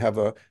poor, you can have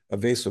a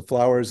vase of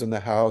flowers in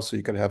the house, or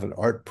you can have an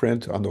art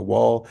print on the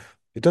wall.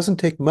 It doesn't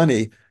take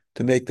money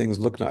to make things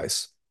look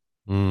nice.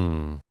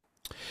 Mm.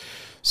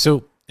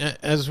 So,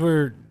 as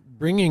we're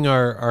bringing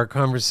our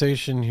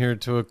conversation here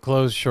to a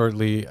close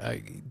shortly,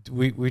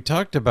 we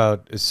talked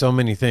about so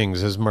many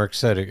things. As Mark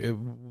said,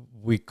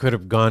 we could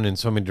have gone in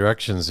so many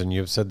directions, and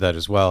you've said that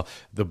as well.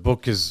 The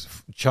book is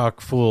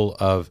chock full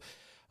of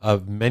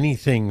many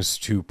things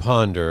to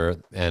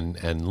ponder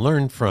and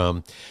learn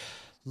from.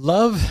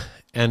 Love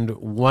and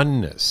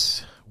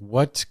oneness.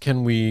 What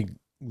can we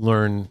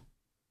learn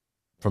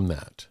from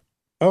that?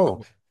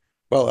 Oh,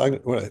 well,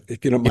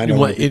 if you don't mind, In I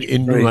one, want to be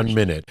in very 1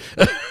 minute.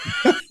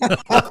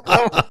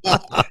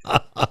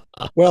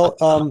 well.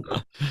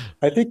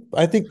 I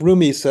think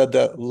Rumi said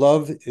that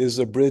love is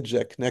a bridge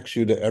that connects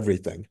you to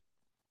everything.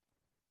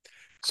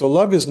 So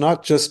love is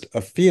not just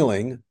a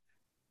feeling.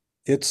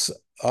 It's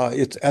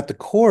at the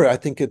core. I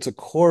think it's a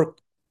core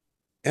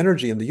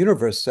energy in the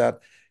universe that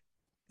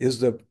is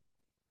the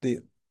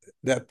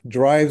that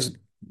drives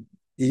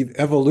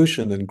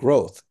evolution and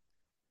growth,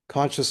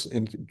 conscious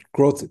and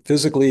growth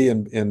physically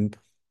and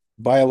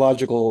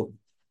biological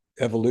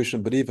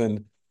evolution, but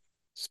even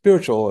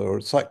spiritual or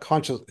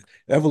conscious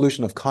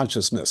evolution of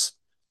consciousness.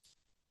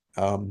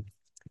 Um,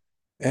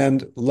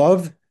 and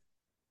love,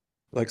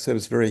 like I said,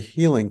 is a very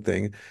healing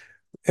thing.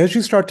 As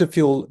you start to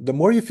feel, the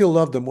more you feel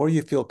love, the more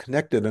you feel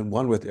connected and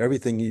one with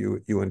everything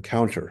you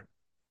encounter.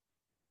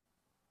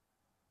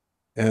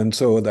 And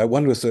so that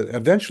one was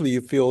eventually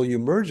you feel you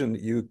merge and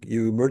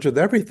you merge with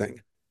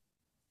everything.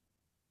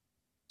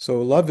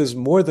 So love is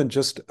more than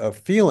just a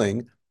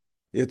feeling.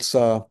 It's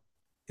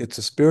it's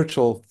a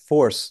spiritual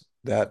force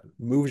that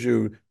moves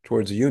you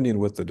towards a union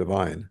with the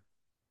divine.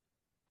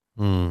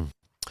 Hmm.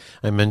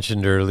 I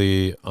mentioned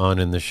early on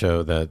in the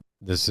show that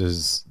this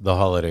is the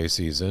holiday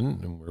season,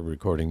 and we're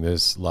recording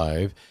this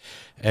live.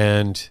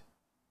 And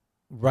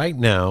right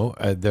now,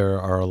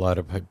 there are a lot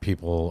of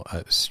people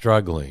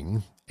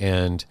struggling.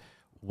 And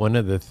one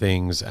of the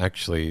things,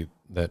 actually,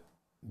 that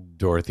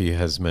Dorothy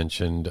has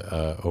mentioned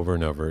over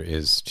and over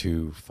is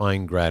to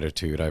find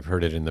gratitude. I've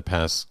heard it in the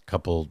past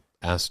couple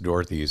Ask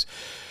Dorothy's.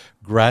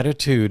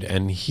 Gratitude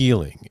and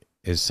healing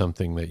is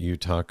something that you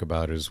talk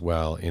about as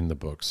well in the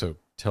book. So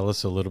tell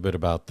us a little bit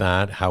about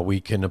that, how we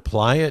can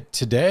apply it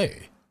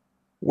today.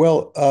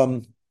 Well,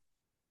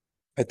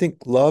 I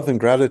think love and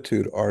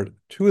gratitude are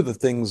two of the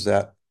things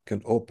that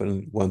can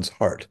open one's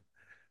heart.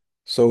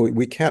 So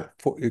you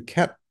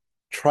can't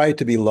try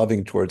to be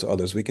loving towards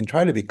others. We can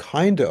try to be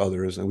kind to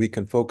others, and we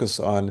can focus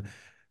on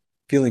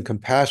feeling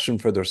compassion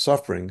for their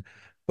suffering.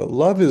 But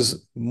love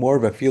is more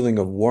of a feeling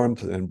of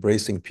warmth and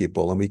embracing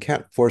people, and we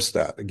can't force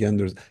that.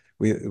 Again,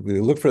 we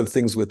look for the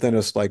things within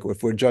us, like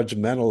if we're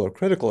judgmental or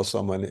critical of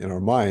someone in our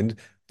mind,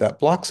 that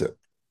blocks it.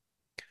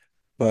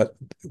 But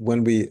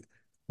when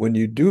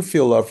you do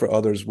feel love for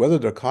others, whether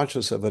they're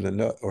conscious of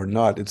it or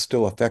not, it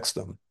still affects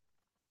them.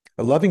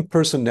 A loving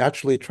person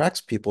naturally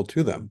attracts people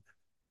to them.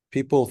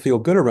 People feel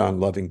good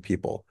around loving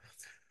people.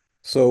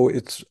 So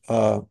it's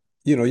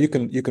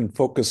you can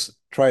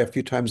try a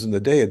few times in the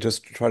day and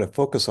just try to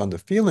focus on the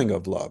feeling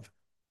of love.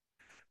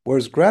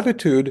 Whereas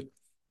gratitude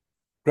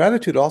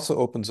also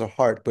opens a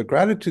heart, but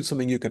gratitude is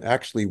something you can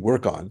actually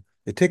work on.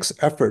 It takes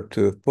effort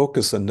to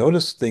focus and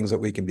notice things that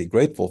we can be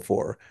grateful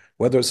for,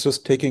 whether it's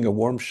just taking a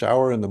warm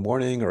shower in the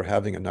morning or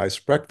having a nice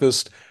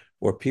breakfast,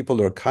 or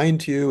people are kind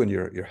to you and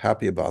you're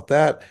happy about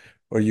that,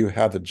 or you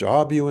have a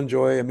job you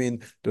enjoy. I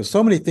mean, there's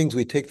so many things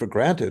we take for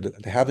granted.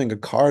 Having a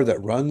car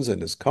that runs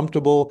and is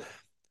comfortable,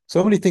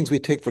 so many things we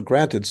take for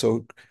granted.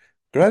 So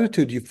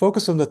gratitude, you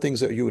focus on the things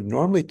that you would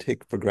normally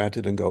take for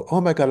granted and go,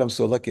 oh my God, I'm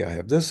so lucky. I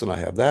have this and I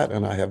have that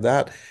and I have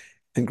that.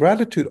 And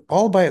gratitude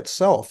all by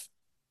itself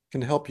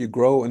can help you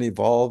grow and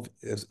evolve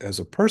as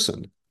a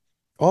person.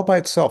 All by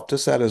itself,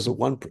 just that as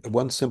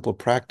one simple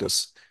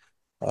practice.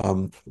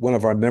 One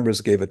of our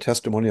members gave a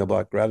testimonial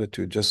about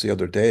gratitude just the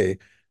other day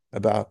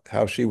about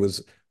how she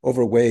was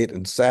overweight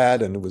and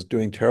sad and was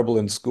doing terrible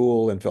in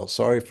school and felt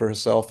sorry for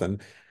herself.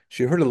 And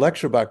she heard a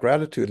lecture about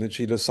gratitude and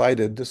she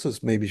decided, this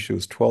was maybe she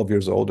was 12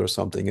 years old or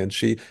something, and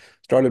she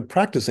started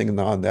practicing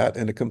on that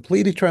and it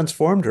completely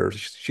transformed her.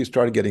 She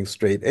started getting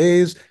straight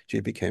A's. She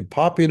became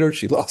popular.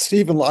 She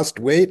even lost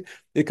weight.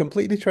 It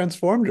completely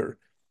transformed her.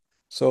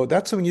 So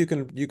that's something you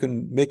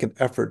can make an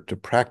effort to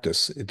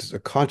practice. It's a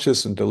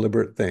conscious and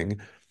deliberate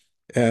thing.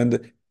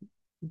 And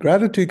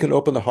gratitude can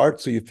open the heart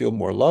so you feel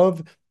more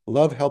love.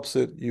 Love helps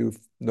it. You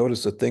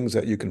notice the things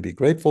that you can be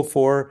grateful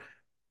for,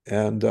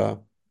 and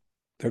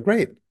they're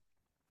great.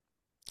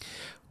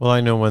 Well, I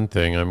know one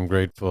thing. I'm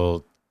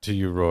grateful to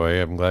you, Roy.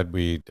 I'm glad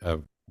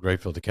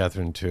grateful to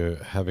Catherine to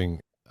having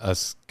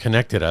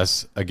connected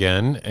us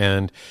again,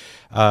 and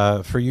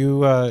for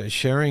you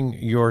sharing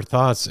your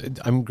thoughts.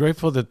 I'm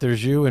grateful that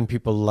there's you and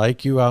people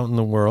like you out in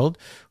the world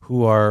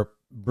who are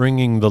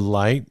bringing the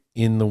light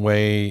in the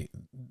way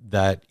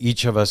that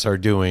each of us are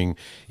doing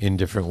in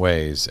different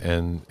ways,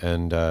 and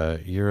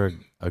you're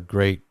a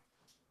great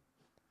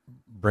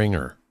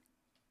bringer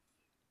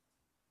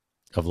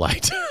of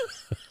light.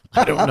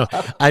 I don't know.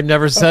 I've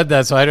never said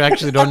that, so I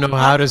actually don't know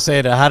how to say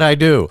it. How'd I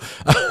do?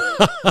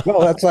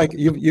 Well, that's like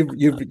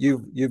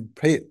you've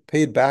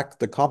paid back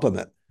the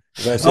compliment.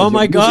 As I said, Oh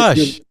my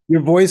gosh.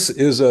 your voice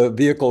is a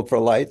vehicle for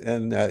light,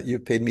 and you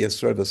paid me a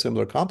sort of a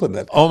similar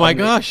compliment. Oh my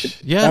gosh.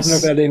 I've never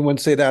Yes. had anyone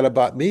say that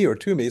about me or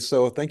to me,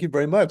 so thank you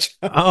very much.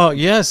 Oh,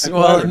 yes. I'm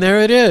Well, flattered. and there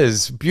it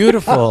is.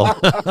 Beautiful.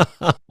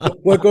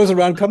 What goes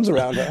around comes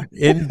around. Huh?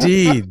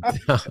 Indeed.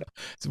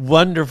 It's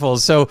wonderful.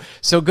 So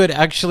good.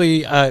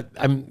 Actually,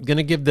 I'm going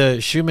to give the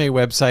Shumei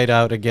website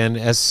out again,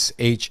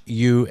 SHUMEI.US.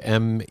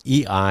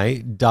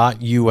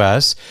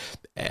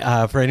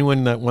 For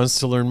anyone that wants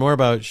to learn more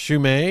about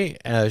Shumei,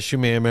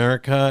 Shumei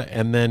America,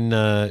 and then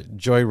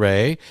Joy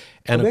Ray.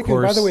 And of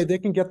course, by the way, they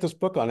can get this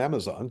book on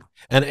Amazon.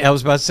 and I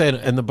was about to say,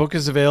 and the book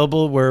is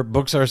available where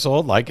books are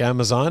sold, like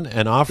Amazon,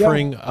 An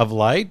Offering of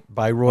Light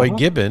by Roy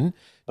Gibbon,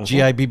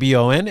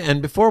 Gibbon.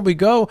 And before we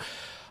go,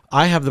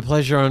 I have the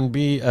pleasure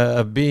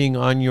of being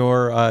on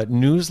your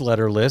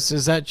newsletter list.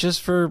 Is that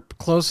just for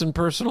close and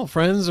personal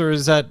friends, or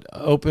is that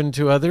open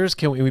to others?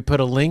 Can we put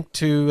a link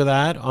to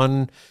that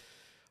on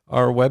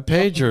our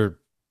webpage, or?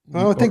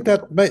 Well, I think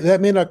that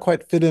may not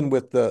quite fit in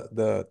with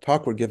the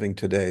talk we're giving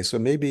today. So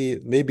maybe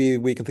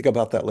we can think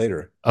about that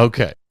later.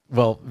 Okay.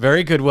 Well,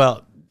 very good.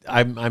 Well,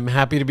 I'm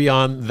happy to be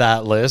on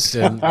that list,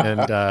 and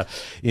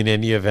in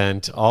any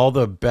event, all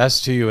the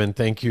best to you, and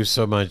thank you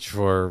so much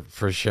for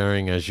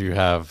sharing as you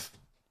have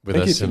with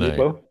Thank us you, tonight.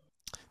 Filippo.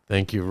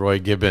 Thank you, Roy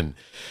Gibbon.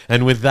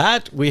 And with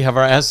that, we have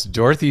our Ask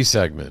Dorothy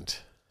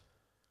segment.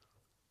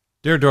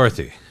 Dear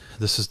Dorothy,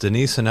 this is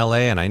Denise in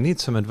LA, and I need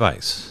some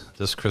advice.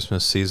 This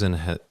Christmas season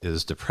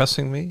is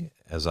depressing me,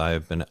 as I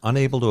have been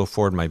unable to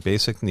afford my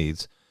basic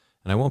needs,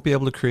 and I won't be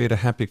able to create a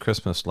happy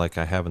Christmas like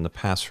I have in the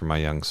past for my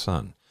young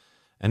son.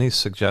 Any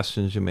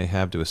suggestions you may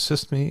have to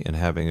assist me in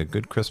having a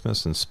good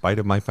Christmas in spite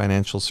of my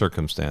financial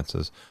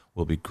circumstances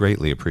will be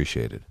greatly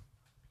appreciated.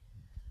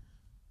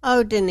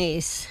 Oh,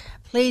 Denise,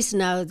 please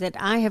know that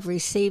I have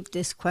received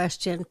this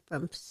question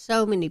from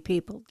so many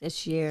people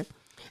this year,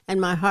 and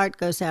my heart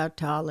goes out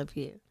to all of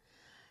you.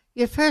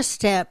 Your first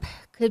step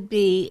could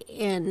be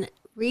in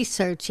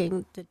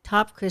researching the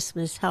top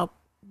Christmas help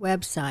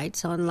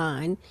websites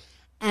online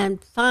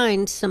and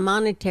find some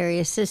monetary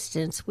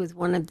assistance with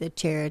one of the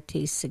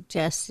charities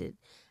suggested,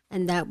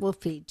 and that will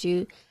feed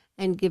you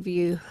and give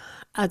you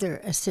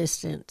other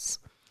assistance.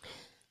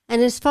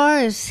 And as far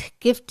as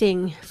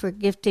gifting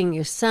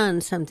your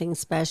son something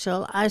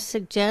special, I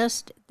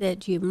suggest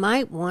that you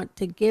might want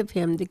to give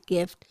him the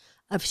gift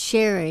of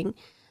sharing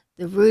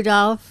the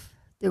Rudolph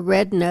the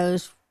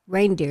Red-Nosed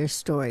Reindeer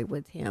story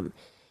with him.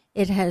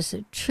 It has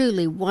a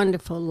truly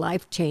wonderful,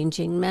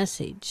 life-changing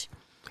message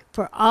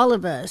for all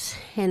of us,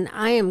 and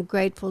I am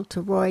grateful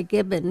to Roy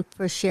Gibbon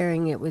for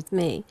sharing it with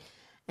me.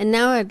 And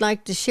now I'd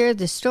like to share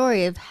the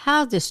story of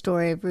how the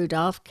story of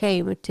Rudolph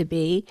came to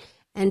be,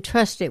 and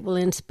trust it will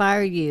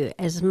inspire you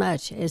as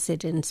much as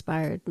it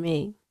inspired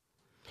me.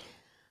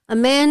 A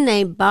man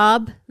named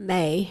Bob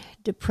May,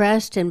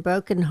 depressed and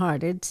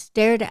broken-hearted,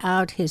 stared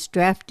out his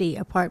drafty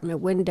apartment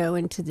window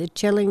into the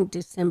chilling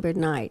December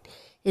night.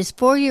 His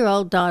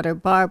 4-year-old daughter,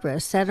 Barbara,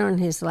 sat on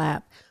his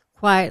lap,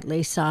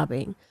 quietly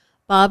sobbing.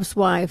 Bob's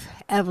wife,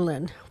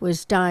 Evelyn,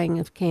 was dying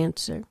of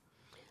cancer.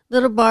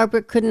 Little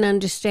Barbara couldn't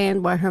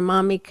understand why her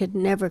mommy could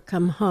never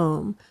come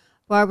home.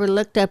 Barbara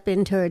looked up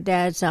into her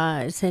dad's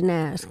eyes and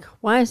asked,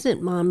 "Why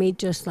isn't Mommy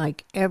just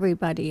like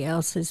everybody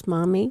else's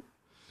mommy?"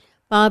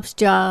 Bob's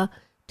jaw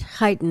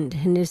tightened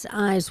and his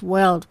eyes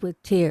welled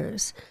with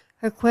tears.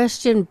 Her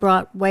question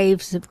brought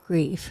waves of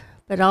grief,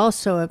 but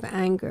also of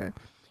anger.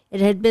 It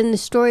had been the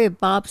story of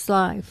Bob's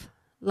life.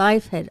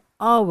 Life had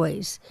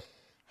always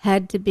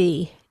had to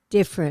be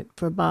different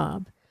for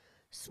Bob.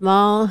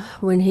 Small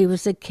when he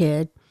was a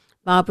kid,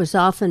 Bob was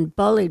often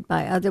bullied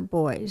by other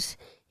boys.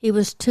 He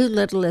was too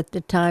little at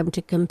the time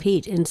to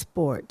compete in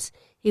sports.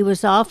 He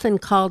was often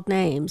called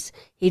names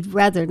he'd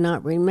rather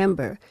not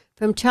remember.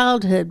 From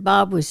childhood,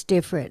 Bob was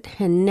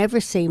different and never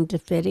seemed to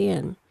fit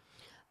in.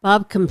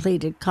 Bob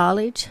completed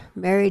college,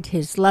 married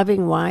his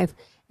loving wife,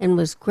 and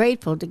was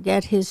grateful to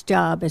get his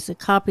job as a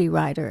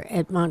copywriter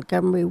at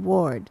Montgomery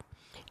Ward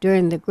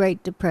during the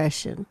Great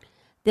Depression.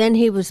 Then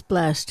he was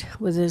blessed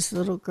with his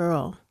little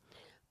girl,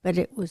 but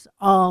it was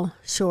all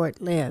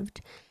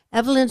short-lived.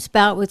 Evelyn's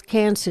bout with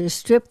cancer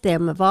stripped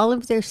them of all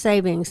of their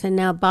savings, and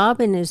now Bob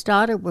and his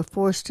daughter were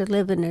forced to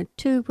live in a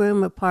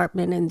 2-room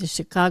apartment in the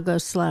Chicago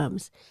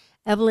slums.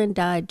 Evelyn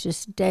died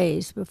just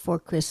days before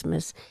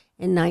Christmas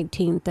in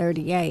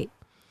 1938.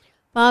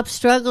 Bob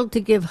struggled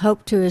to give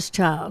hope to his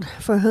child,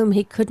 for whom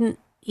he couldn't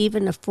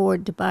even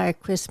afford to buy a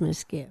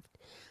Christmas gift.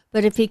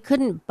 But if he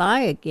couldn't buy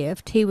a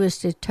gift, he was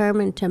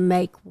determined to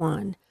make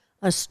one,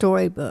 a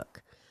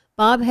storybook.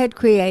 Bob had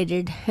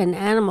created an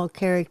animal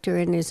character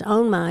in his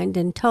own mind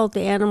and told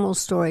the animal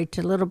story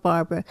to little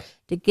Barbara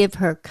to give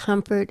her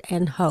comfort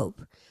and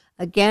hope.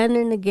 Again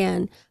and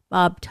again,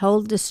 Bob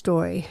told the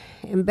story,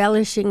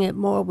 embellishing it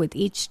more with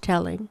each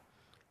telling.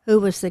 Who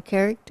was the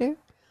character?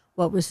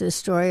 What was the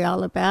story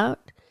all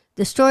about?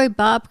 The story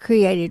Bob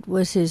created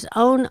was his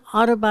own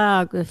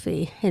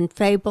autobiography in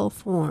fable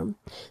form.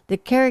 The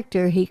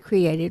character he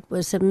created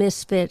was a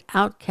misfit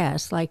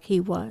outcast like he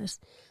was.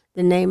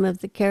 The name of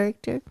the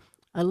character?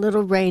 A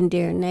little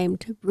reindeer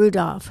named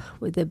Rudolph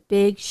with a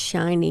big,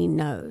 shiny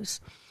nose.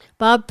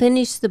 Bob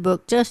finished the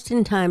book just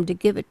in time to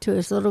give it to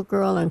his little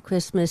girl on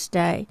Christmas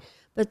Day,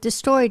 but the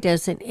story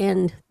doesn't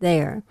end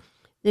there.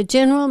 The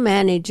general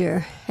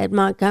manager at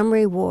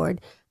Montgomery Ward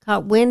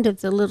caught wind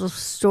of the little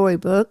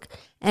storybook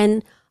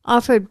and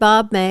offered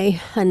Bob May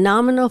a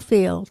nominal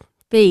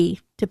fee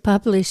to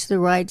publish the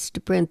rights to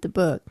print the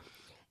book.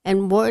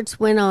 And Ward's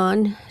went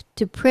on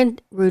to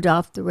print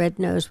Rudolph the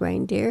Red-Nosed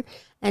Reindeer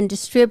and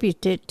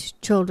distribute it to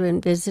children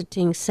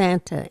visiting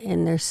Santa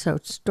in their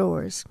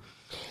stores.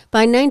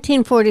 By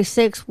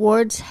 1946,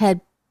 Ward's had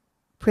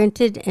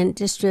printed and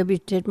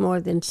distributed more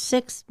than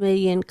 6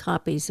 million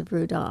copies of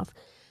Rudolph.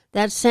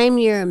 That same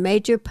year, a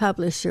major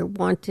publisher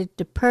wanted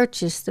to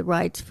purchase the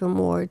rights from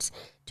Ward's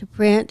to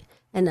print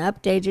an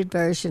updated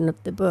version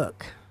of the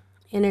book.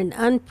 In an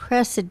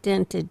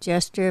unprecedented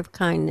gesture of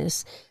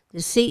kindness, the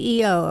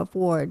CEO of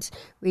Ward's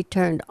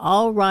returned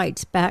all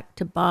rights back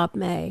to Bob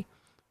May.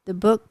 The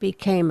book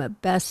became a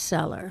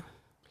bestseller.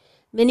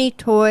 Many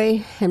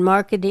toy and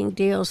marketing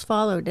deals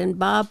followed, and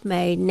Bob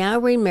May, now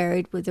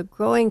remarried with a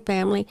growing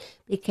family,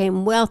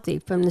 became wealthy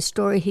from the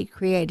story he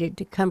created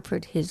to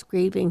comfort his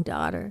grieving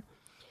daughter.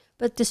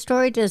 But the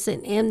story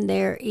doesn't end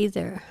there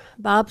either.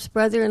 Bob's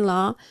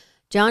brother-in-law,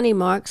 Johnny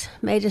Marks,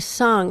 made a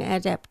song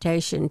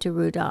adaptation to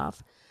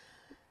Rudolph.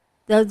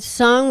 Though the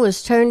song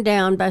was turned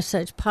down by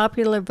such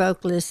popular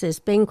vocalists as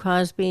Bing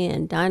Crosby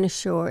and Dinah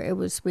Shore, it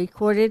was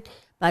recorded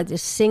by the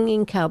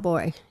singing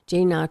cowboy,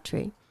 Gene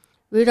Autry.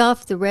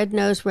 Rudolph the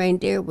Red-Nosed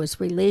Reindeer was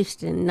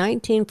released in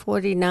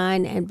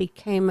 1949 and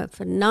became a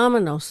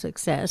phenomenal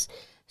success,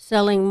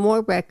 selling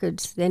more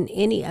records than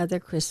any other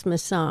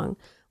Christmas song,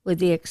 with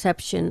the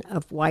exception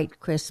of White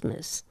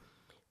Christmas.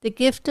 The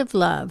gift of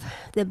love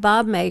that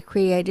Bob May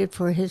created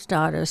for his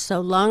daughter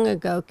so long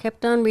ago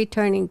kept on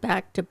returning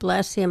back to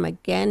bless him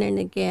again and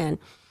again,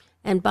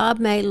 and Bob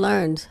May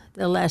learned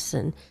the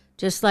lesson,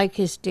 just like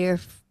his dear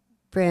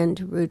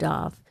friend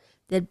Rudolph,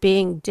 that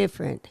being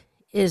different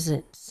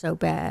isn't so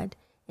bad.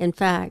 In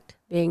fact,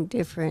 being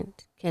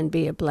different can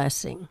be a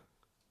blessing.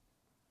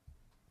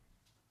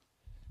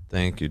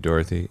 Thank you,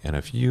 Dorothy. And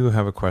if you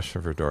have a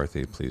question for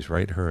Dorothy, please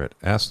write her at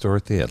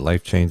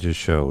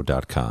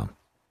AskDorothy@lifechangeshow.com.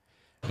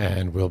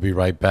 And we'll be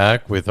right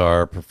back with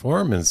our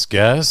performance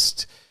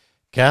guest,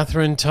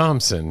 Catherine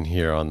Thompson,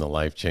 here on the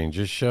Life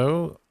Changes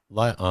Show,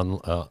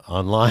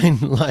 online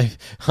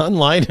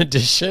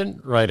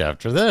edition, right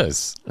after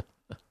this.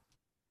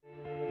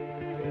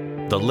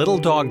 The Little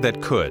Dog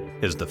That Could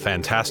is the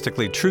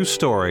fantastically true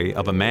story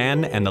of a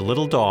man and a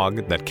little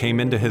dog that came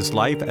into his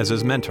life as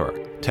his mentor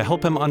to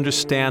help him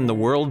understand the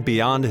world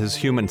beyond his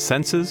human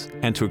senses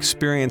and to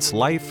experience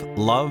life,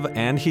 love,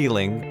 and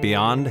healing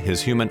beyond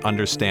his human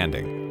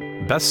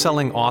understanding.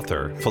 Best-selling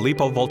author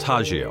Filippo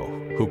Voltaggio,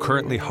 who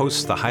currently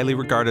hosts the highly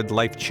regarded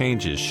Life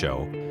Changes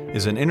Show,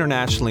 is an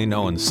internationally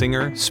known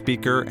singer,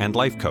 speaker, and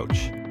life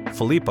coach.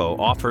 Filippo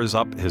offers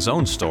up his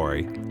own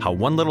story, how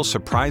one little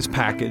surprise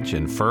package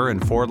in fur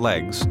and 4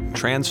 legs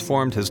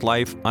transformed his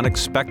life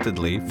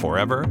unexpectedly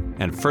forever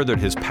and furthered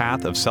his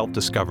path of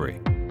self-discovery.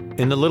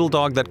 In The Little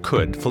Dog That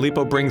Could,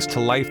 Filippo brings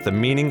to life the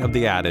meaning of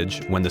the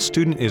adage, when the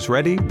student is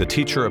ready, the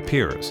teacher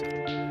appears.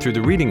 Through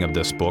the reading of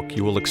this book,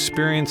 you will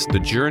experience the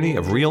journey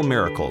of real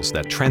miracles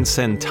that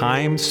transcend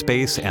time,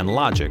 space, and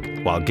logic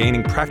while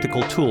gaining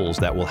practical tools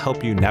that will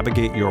help you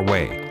navigate your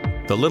way.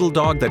 The Little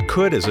Dog That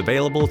Could is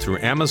available through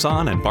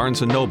Amazon and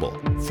Barnes & Noble.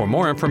 For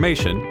more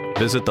information,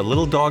 visit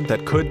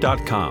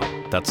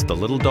thelittledogthatcould.com. That's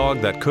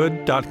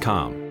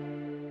thelittledogthatcould.com.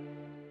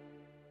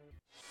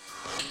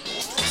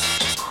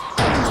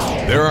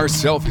 There are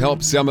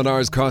self-help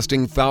seminars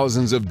costing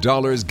thousands of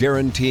dollars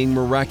guaranteeing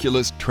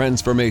miraculous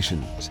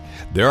transformations.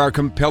 There are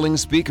compelling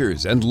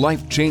speakers and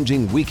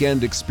life-changing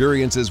weekend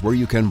experiences where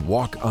you can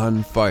walk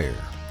on fire.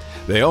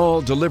 They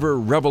all deliver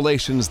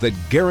revelations that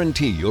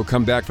guarantee you'll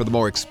come back for the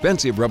more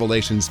expensive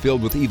revelations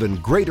filled with even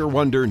greater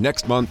wonder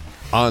next month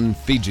on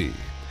Fiji.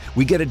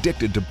 We get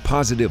addicted to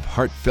positive,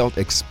 heartfelt,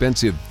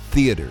 expensive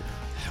theater.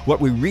 What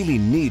we really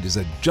need is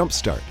a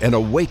jumpstart, an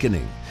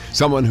awakening,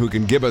 someone who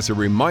can give us a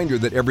reminder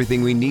that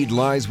everything we need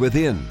lies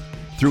within.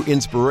 Through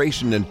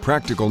inspiration and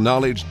practical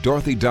knowledge,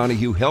 Dorothy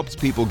Donahue helps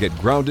people get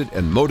grounded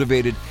and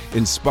motivated,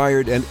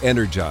 inspired and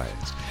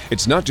energized.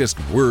 It's not just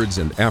words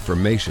and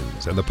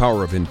affirmations and the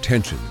power of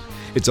intention.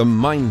 It's a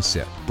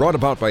mindset brought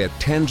about by a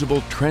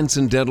tangible,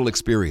 transcendental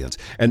experience,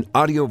 an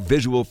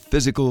audio-visual,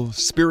 physical,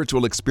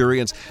 spiritual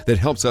experience that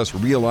helps us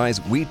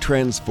realize we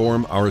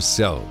transform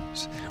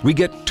ourselves. We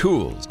get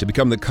tools to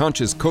become the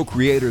conscious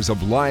co-creators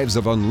of lives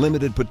of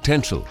unlimited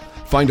potential.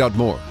 Find out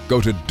more.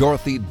 Go to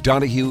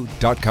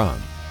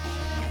DorothyDonahue.com.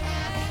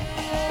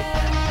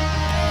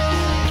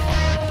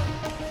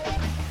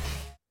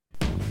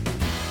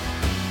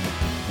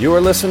 You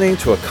are listening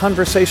to a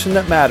conversation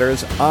that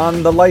matters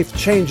on the Life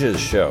Changes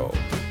Show,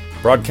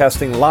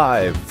 broadcasting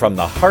live from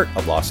the heart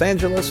of Los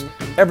Angeles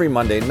every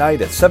Monday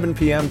night at 7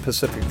 p.m.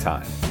 Pacific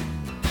Time.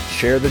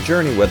 Share the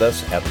journey with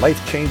us at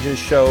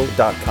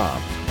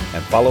lifechangesshow.com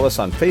and follow us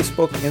on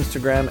Facebook,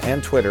 Instagram,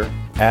 and Twitter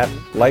at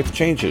Life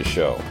Changes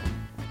Show.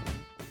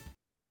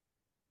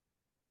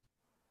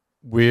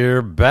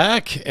 We're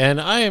back, and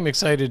I am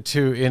excited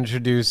to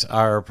introduce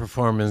our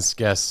performance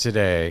guest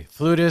today,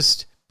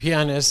 flutist,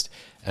 pianist,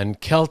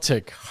 and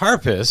Celtic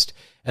harpist,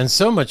 and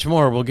so much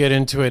more. We'll get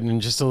into it in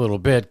just a little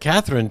bit.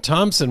 Catherine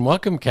Thompson,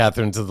 welcome,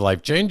 Catherine, to the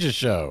Life Changes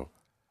Show.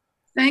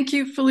 Thank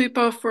you,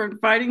 Filippo, for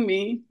inviting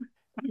me.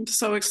 I'm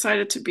so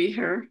excited to be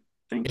here.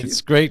 Thank you. It's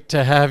great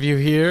to have you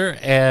here,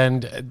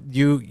 and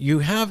you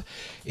have,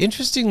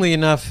 interestingly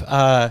enough,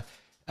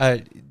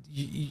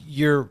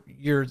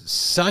 you're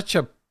such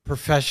a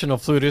professional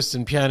flutist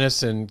and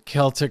pianist and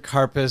Celtic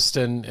harpist,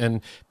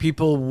 and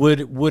people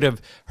would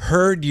have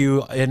heard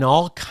you in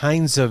all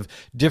kinds of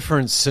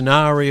different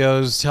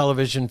scenarios,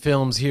 television,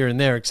 films here and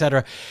there,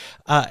 etc.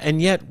 And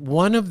yet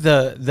one of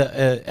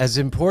the as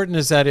important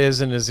as that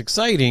is and as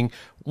exciting,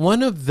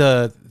 one of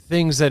the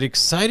things that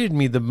excited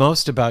me the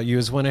most about you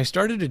is when I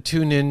started to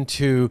tune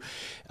into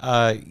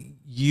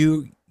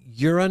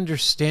your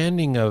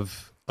understanding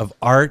of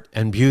art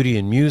and beauty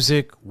and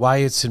music, why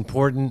it's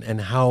important,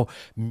 and how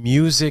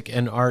music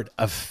and art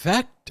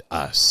affect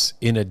us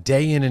in a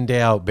day in and day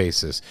out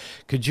basis.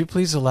 Could you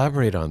please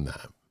elaborate on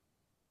that?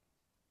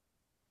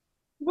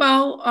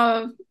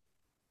 Well,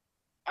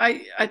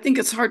 I think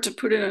it's hard to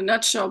put in a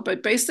nutshell,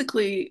 but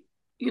basically,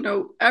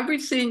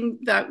 everything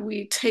that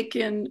we take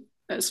in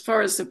as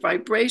far as the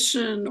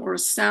vibration or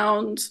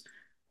sound,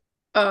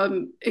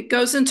 it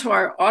goes into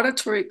our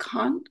auditory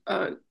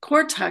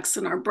cortex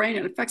in our brain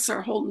and affects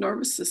our whole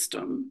nervous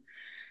system.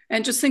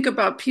 And just think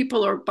about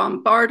people are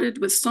bombarded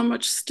with so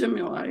much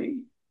stimuli,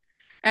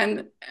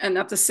 and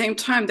at the same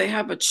time they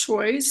have a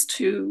choice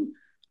to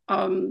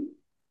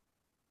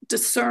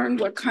discern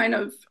what kind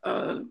of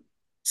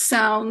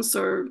sounds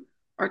or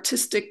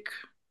artistic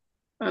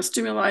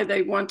stimuli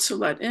they want to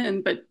let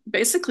in. But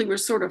basically we're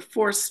sort of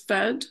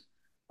force-fed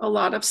a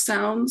lot of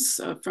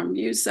sounds, from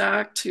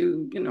music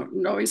to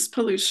noise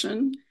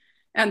pollution.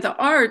 And the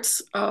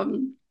arts,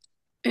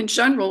 in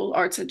general,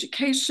 arts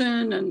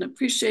education and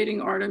appreciating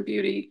art and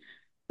beauty,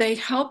 they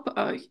help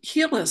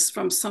heal us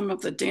from some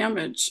of the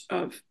damage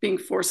of being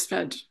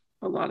force-fed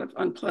a lot of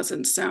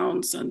unpleasant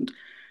sounds, and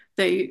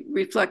they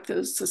reflect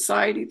the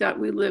society that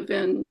we live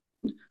in.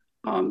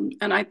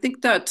 And I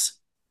think that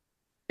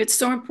it's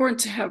so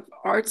important to have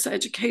arts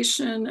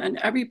education, and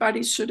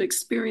everybody should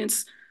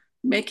experience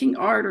making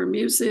art or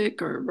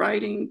music or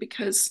writing,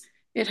 because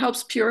it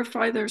helps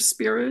purify their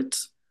spirit.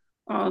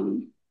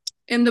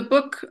 In the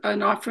book,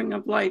 An Offering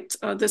of Light,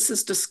 this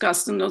is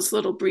discussed in those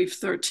little brief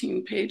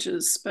 13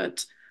 pages,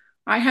 but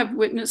I have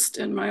witnessed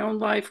in my own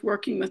life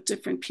working with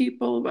different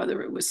people,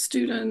 whether it was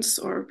students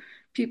or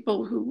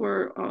people who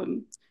were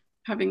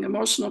having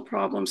emotional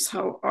problems,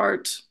 how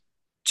art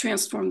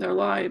transformed their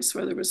lives,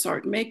 whether it was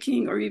art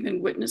making or even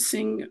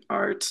witnessing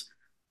art,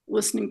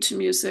 listening to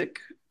music.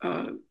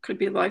 Could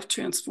be life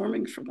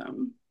transforming for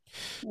them.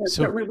 It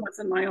certainly was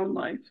in my own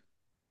life.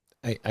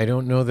 I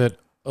don't know that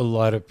a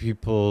lot of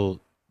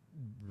people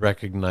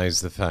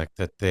recognize the fact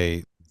that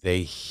they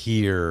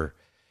hear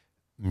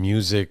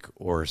music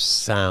or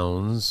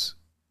sounds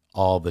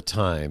all the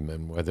time,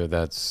 and whether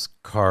that's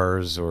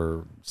cars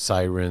or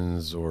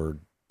sirens or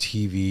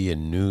TV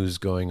and news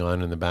going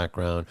on in the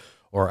background,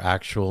 or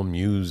actual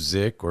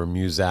music or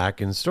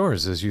muzak in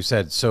stores, as you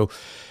said. So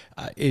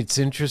it's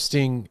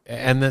interesting,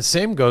 and the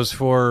same goes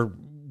for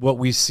what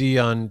we see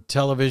on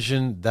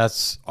television.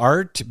 That's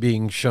art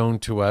being shown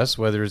to us,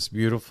 whether it's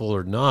beautiful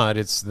or not,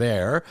 it's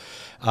there.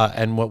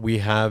 And what we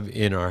have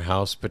in our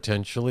house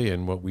potentially,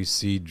 and what we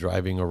see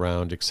driving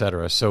around,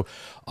 etc. So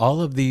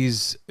all of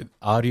these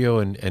audio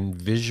and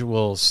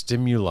visual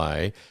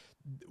stimuli,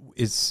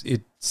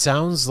 it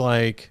sounds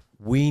like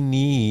we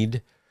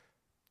need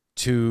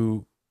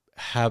to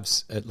have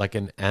like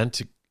an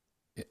antidote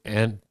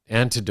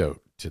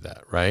to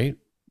that, right?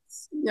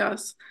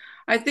 Yes.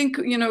 I think,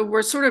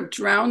 we're sort of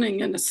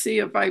drowning in a sea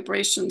of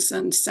vibrations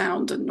and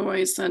sound and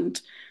noise, and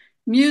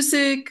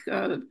music,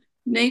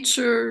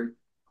 nature,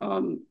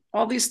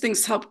 all these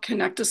things help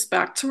connect us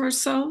back to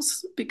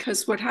ourselves,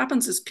 because what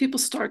happens is people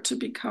start to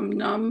become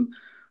numb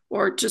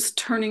or just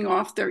turning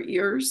off their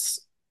ears,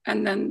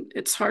 and then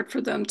it's hard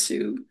for them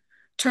to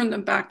turn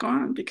them back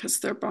on because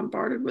they're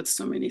bombarded with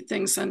so many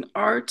things. And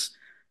art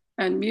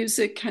and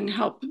music can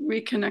help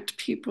reconnect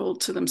people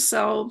to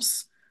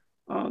themselves,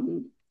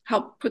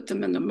 help put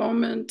them in the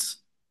moment,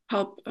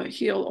 help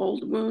heal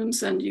old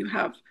wounds. And you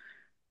have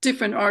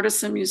different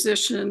artists and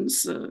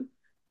musicians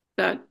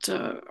that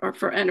are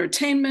for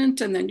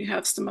entertainment. And then you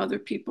have some other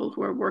people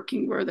who are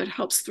working where that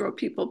helps throw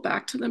people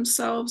back to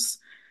themselves,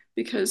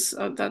 because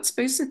that's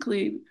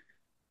basically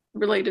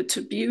related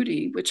to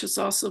beauty, which is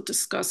also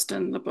discussed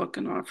in the book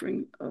An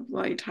Offering of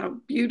Light, how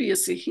beauty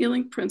is a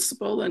healing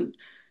principle and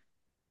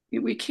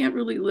we can't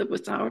really live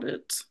without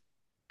it.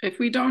 If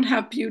we don't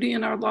have beauty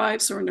in our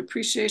lives or an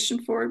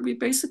appreciation for it, we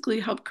basically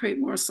help create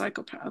more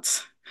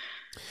psychopaths.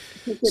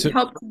 It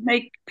helps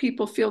make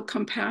people feel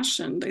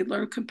compassion. They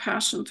learn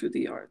compassion through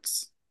the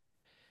arts.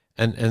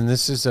 And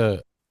this is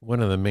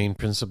one of the main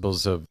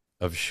principles of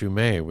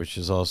Shumei, which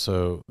is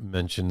also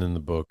mentioned in the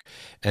book.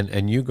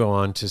 And you go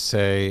on to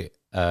say,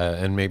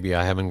 and maybe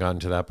I haven't gotten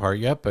to that part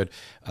yet, but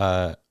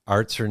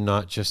arts are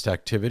not just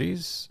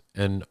activities,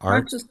 and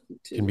art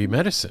can be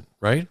medicine,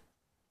 right?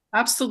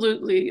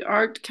 Absolutely.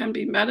 Art can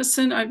be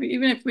medicine. I mean,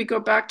 even if we go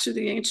back to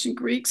the ancient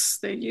Greeks,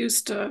 they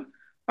used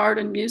art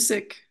and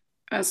music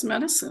as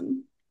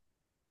medicine.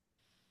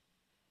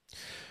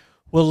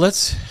 Well,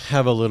 let's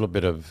have a little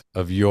bit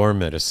of your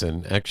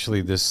medicine.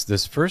 Actually,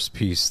 this first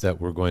piece that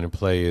we're going to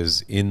play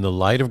is In the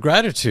Light of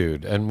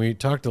Gratitude. And we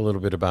talked a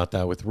little bit about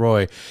that with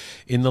Roy.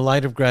 In the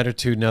Light of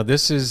Gratitude. Now,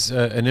 this is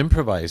an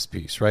improvised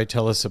piece, right?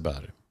 Tell us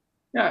about it.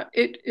 Yeah,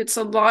 it's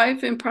a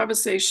live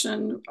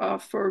improvisation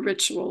for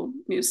ritual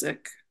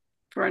music,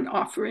 for an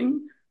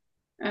offering.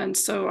 And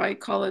so I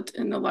call it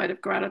In the Light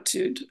of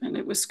Gratitude. And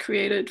it was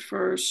created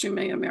for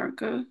Shumei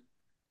America.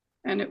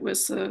 And it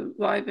was a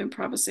live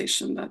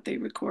improvisation that they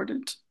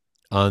recorded.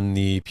 On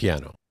the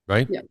piano,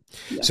 right? Yeah.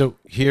 So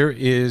here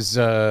is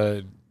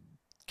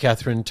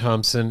Catherine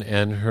Thompson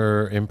and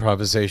her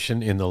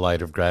improvisation In the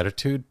Light of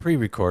Gratitude,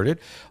 pre-recorded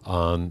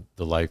on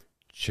the Life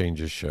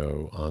Changes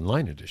Show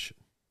online edition.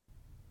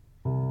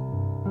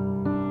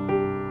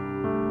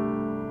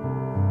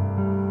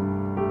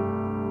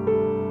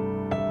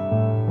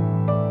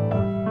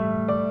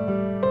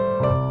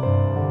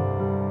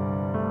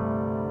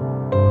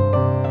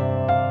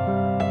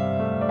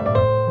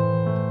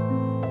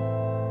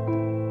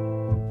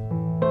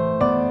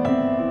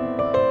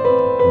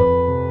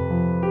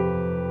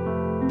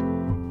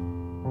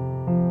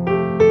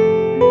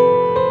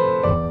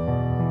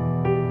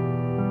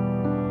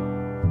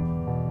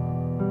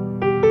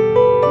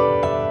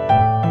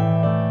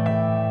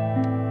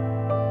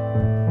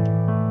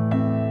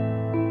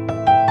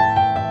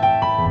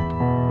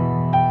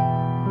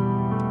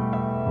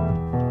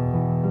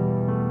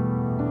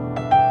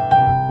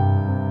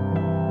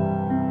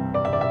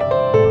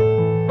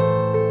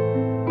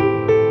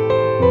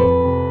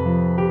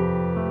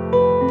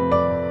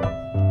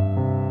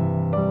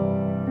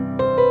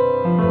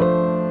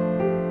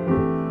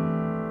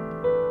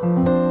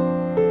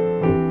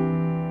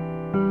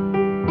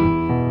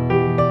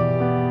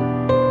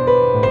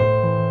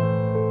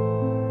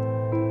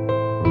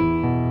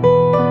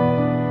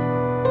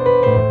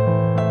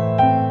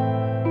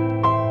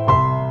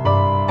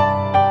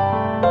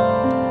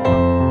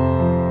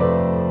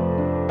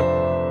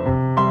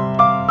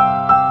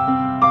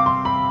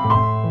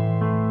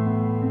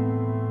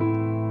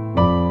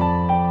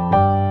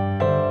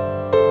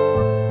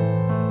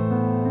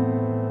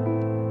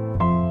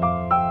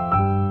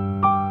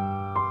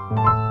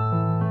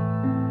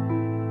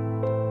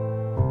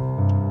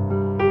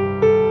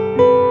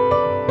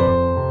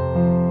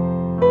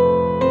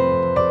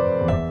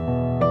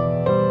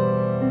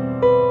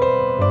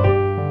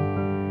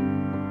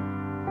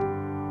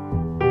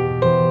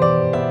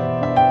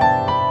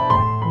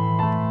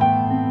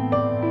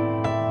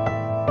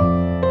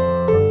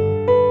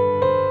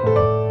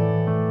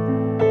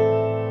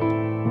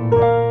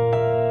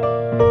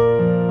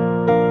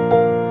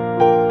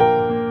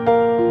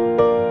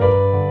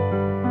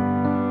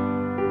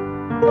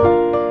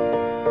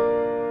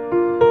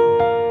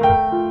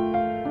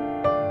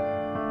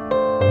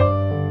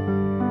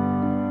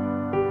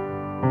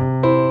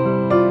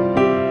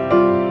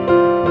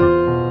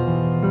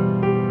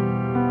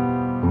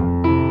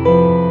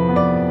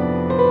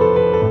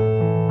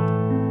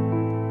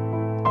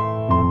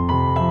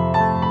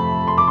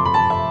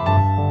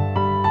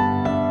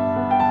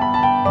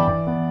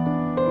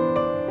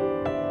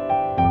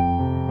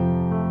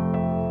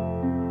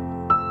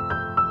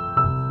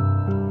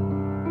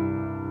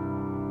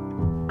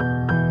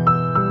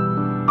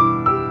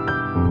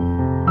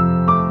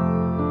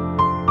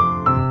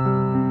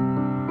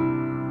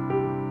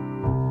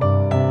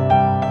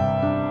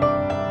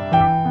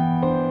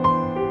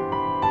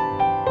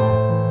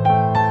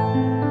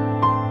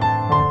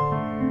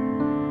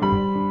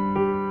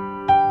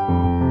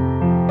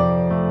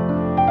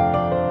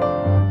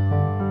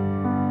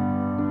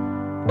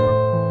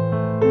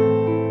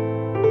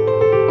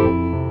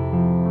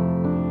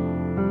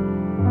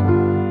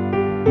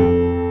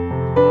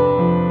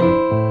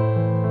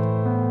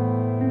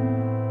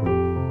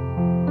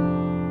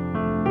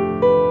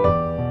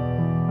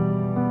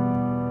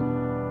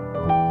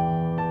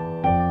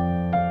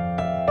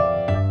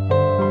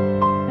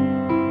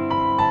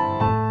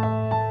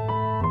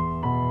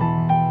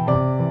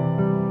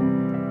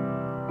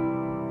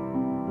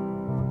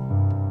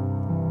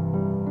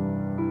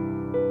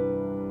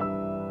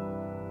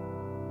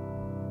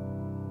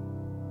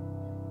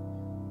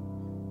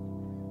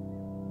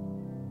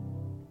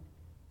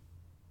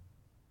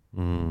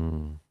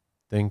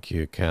 Thank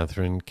you,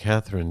 Catherine.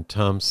 Catherine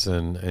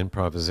Thompson,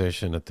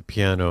 improvisation at the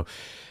piano.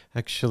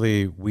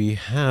 Actually, we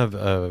have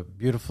a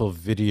beautiful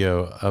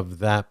video of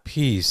that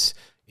piece,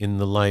 In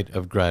the Light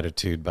of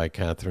Gratitude by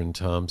Catherine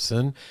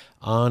Thompson,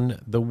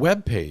 on the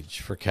webpage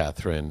for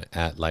Catherine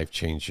at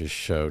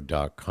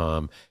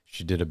lifechangeshow.com.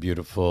 She did a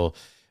beautiful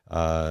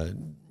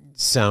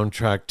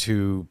soundtrack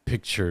to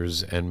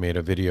pictures and made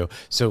a video.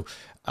 So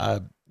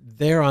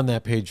there on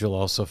that page, you'll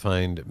also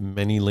find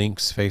many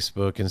links,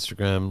 Facebook,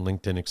 Instagram,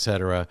 LinkedIn,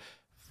 etc.,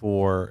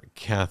 for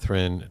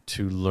Catherine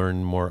to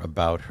learn more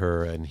about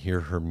her and hear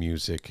her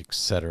music,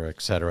 etc.,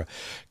 etc.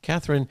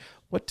 Catherine,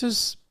 what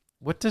does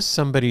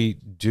somebody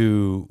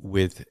do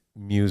with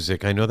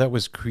music? I know that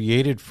was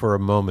created for a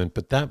moment,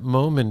 but that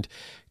moment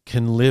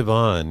can live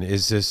on.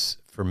 Is this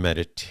for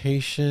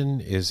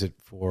meditation? Is it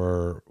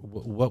for,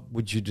 what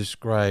would you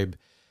describe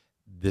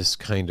this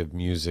kind of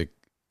music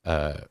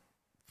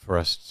for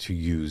us to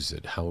use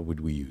it? How would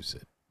we use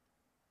it?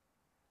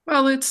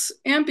 Well, it's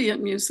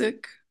ambient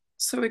music,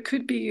 so it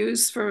could be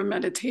used for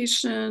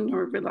meditation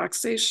or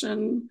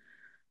relaxation,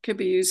 could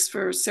be used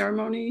for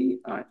ceremony.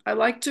 I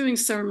like doing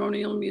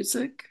ceremonial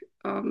music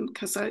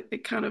because I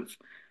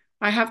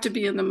have to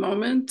be in the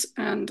moment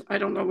and I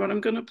don't know what I'm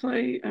going to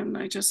play, and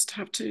I just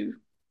have to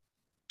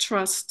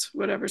trust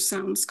whatever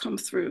sounds come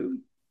through,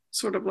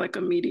 sort of like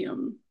a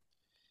medium.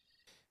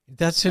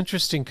 That's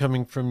interesting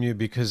coming from you,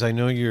 because I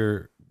know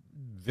you're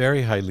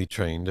very highly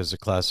trained as a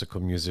classical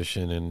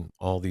musician in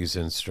all these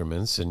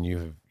instruments, and you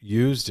have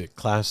used it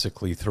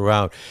classically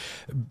throughout.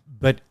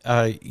 But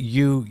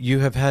you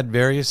have had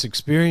various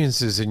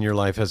experiences in your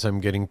life as I'm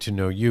getting to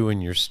know you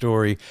and your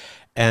story,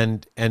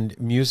 and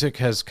music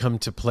has come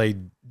to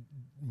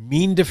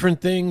mean different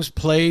things,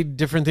 played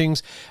different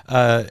things,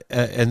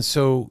 and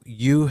so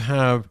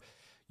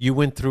you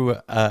went through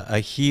a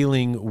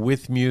healing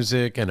with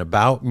music and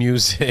about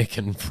music,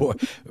 and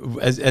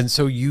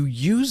so you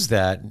use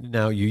that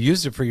now. You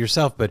used it for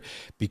yourself, but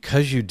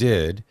because you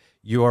did,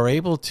 you are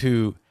able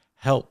to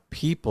help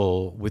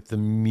people with the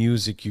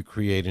music you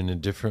create in a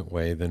different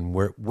way than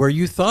where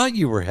you thought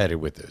you were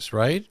headed with this,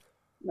 right?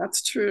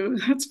 That's true.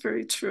 That's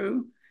very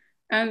true.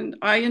 And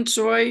I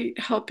enjoy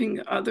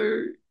helping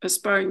other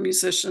aspiring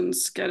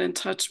musicians get in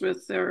touch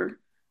with their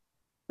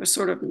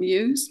sort of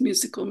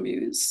musical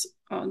muse.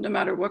 No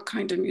matter what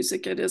kind of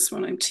music it is,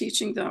 when I'm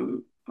teaching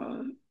them,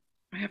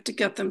 I have to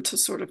get them to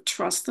sort of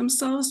trust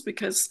themselves,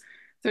 because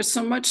there's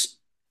so much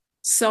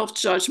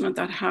self-judgment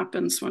that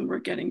happens when we're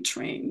getting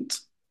trained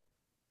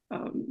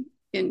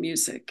in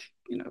music.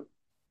 You know,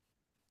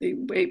 the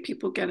way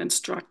people get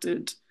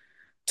instructed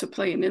to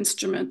play an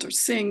instrument or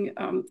sing.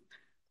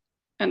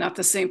 And at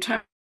the same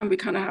time, we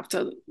kind of have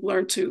to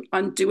learn to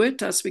undo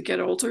it as we get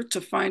older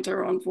to find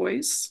our own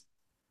voice.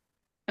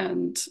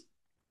 And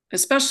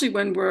especially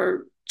when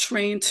we're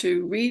trained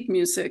to read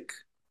music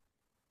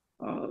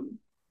and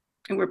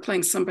we're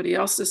playing somebody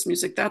else's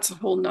music, that's a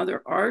whole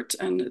nother art,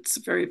 and it's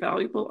a very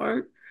valuable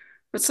art.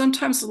 But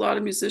sometimes a lot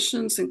of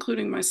musicians,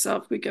 including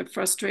myself, we get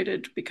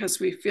frustrated because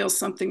we feel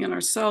something in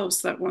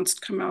ourselves that wants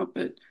to come out,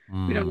 but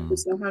we don't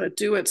always know how to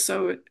do it.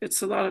 So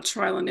it's a lot of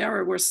trial and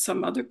error, where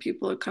some other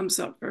people, it comes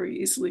out very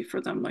easily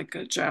for them, like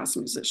a jazz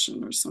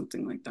musician or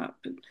something like that.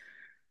 But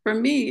for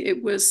me,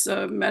 it was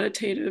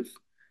meditative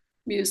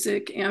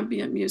music,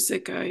 ambient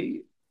music.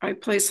 I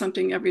play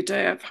something every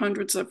day. I have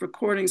hundreds of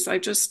recordings. I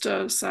just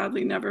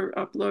sadly never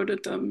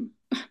uploaded them.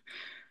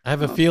 I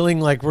have a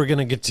feeling like we're going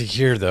to get to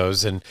hear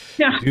those, and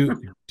Yeah.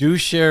 do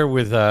share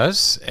with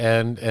us,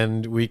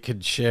 and we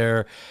could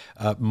share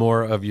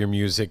more of your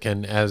music.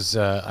 And as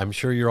I'm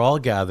sure you're all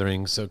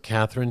gathering, so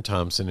Catherine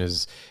Thompson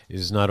is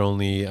not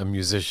only a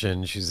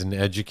musician, she's an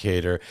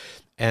educator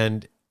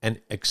and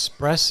an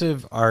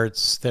expressive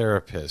arts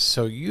therapist.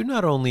 So you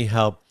not only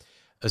help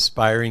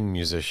aspiring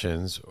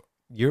musicians,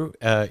 you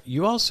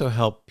also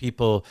help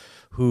people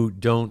who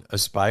don't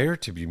aspire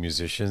to be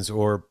musicians,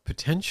 or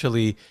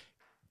potentially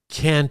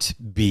can't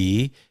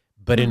be,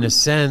 but in a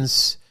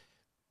sense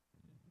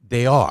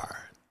they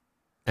are.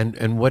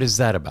 And what is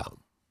that about?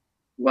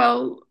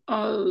 Well,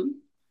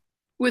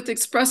 with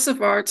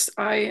expressive arts,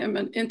 I am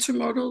an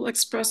intermodal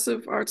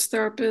expressive arts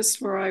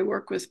therapist, where I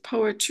work with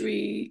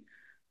poetry,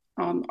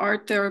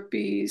 art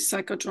therapy,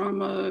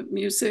 psychodrama,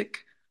 music.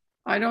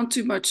 I don't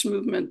do much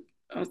movement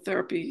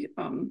therapy,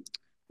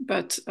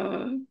 but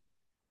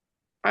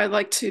I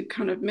like to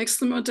kind of mix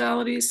the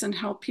modalities and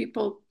help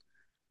people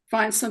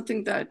find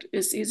something that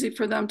is easy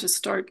for them to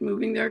start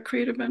moving their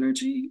creative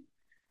energy.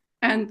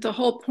 And the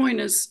whole point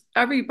is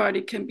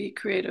everybody can be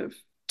creative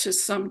to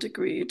some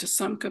degree, to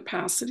some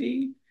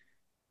capacity.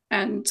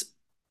 And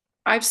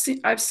I've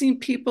seen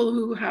people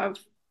who have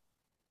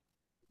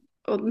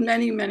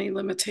many, many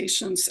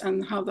limitations,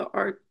 and how the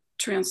art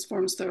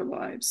transforms their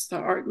lives, the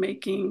art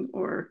making,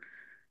 or,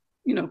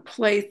 you know,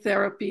 play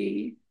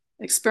therapy,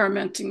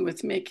 experimenting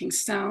with making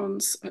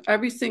sounds,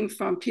 everything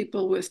from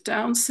people with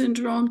Down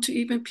syndrome to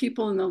even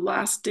people in the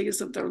last days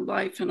of their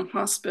life in a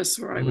hospice,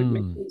 where I would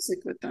make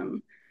music with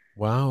them.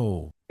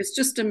 Wow. It's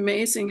just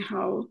amazing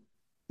how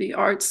the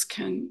arts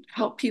can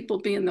help people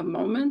be in the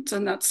moment.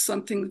 And that's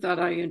something that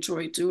I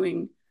enjoy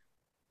doing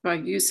by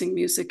using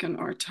music and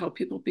art to help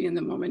people be in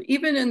the moment.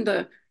 Even in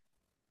the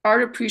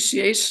art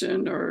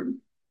appreciation or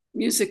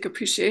music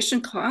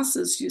appreciation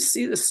classes, you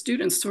see the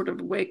students sort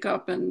of wake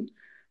up and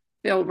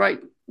they'll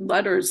write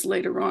letters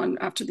later on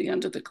after the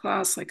end of the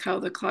class, like how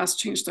the class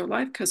changed their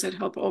life because it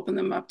helped open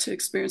them up to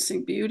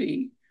experiencing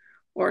beauty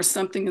or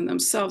something in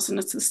themselves. And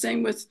it's the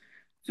same with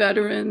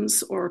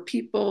veterans or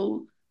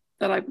people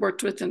that I've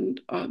worked with in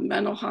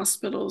mental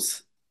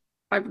hospitals.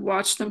 I've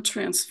watched them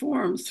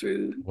transform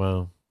through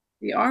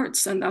the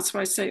arts. And that's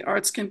why I say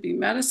arts can be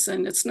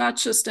medicine. It's not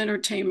just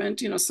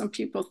entertainment. You know, some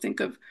people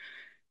think of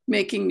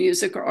making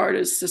music or art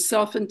as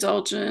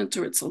self-indulgent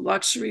or it's a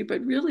luxury,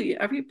 but really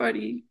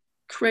everybody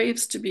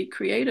craves to be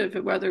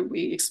creative, whether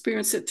we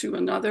experience it through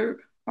another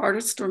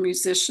artist or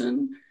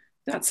musician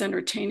that's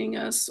entertaining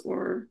us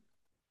or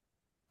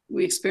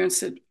we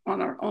experience it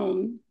on our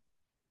own.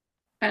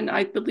 And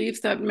I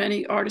believe that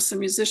many artists and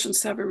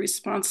musicians have a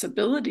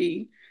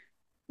responsibility.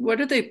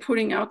 What are they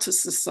putting out to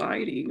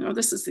society? You know,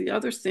 this is the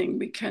other thing.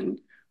 We can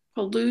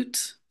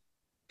pollute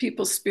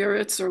people's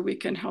spirits or we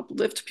can help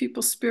lift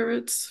people's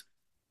spirits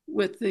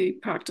with the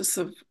practice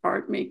of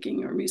art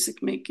making or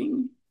music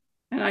making.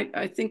 And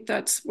I think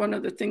that's one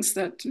of the things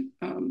that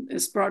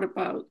is brought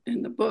about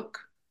in the book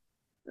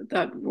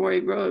that Roy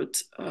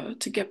wrote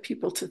to get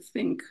people to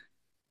think.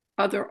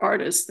 Other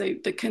artists,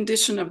 the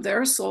condition of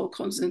their soul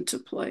comes into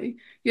play.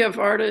 You have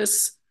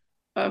artists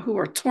who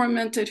are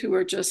tormented, who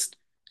are just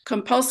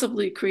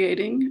compulsively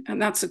creating, and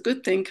that's a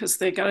good thing because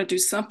they got to do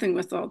something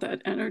with all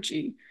that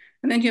energy.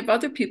 And then you have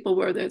other people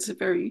where there's a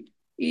very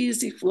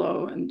easy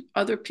flow, and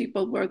other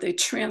people where they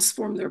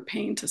transform their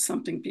pain to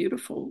something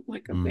beautiful,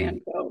 like a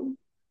Van Gogh.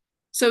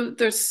 So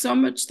there's so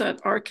much that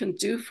art can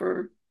do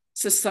for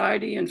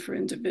society and for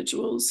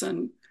individuals.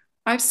 And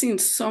I've seen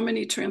so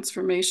many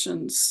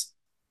transformations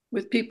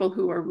with people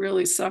who are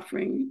really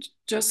suffering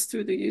just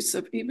through the use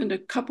of even a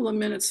couple of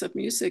minutes of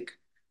music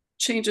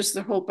changes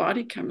their whole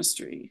body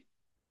chemistry.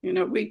 You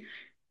know,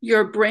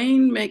 your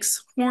brain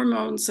makes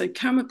hormones and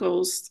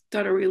chemicals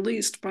that are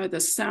released by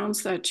the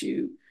sounds that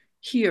you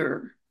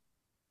hear.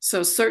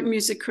 So certain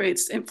music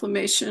creates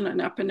inflammation and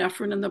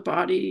epinephrine in the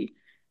body,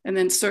 and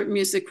then certain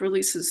music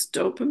releases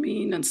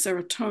dopamine and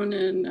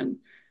serotonin and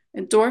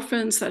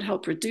endorphins that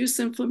help reduce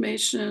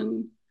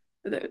inflammation.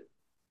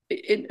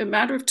 In a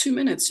matter of 2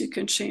 minutes, you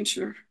can change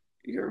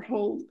your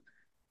whole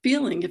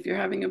feeling. If you're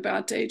having a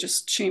bad day,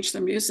 just change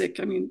the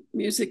music. I mean,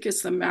 music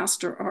is the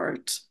master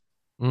art.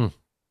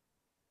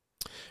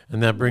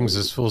 And that brings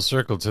us full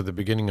circle to the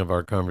beginning of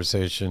our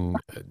conversation,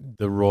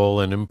 the role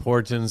and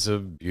importance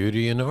of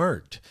beauty in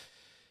art.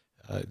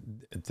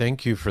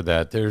 Thank you for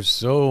that. There's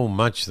so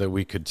much that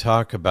we could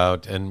talk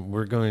about, and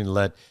we're going to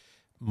let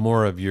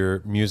more of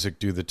your music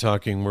do the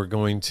talking. We're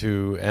going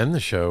to end the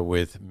show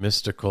with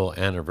Mystical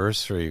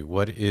Anniversary.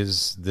 What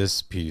is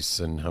this piece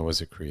and how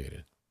was it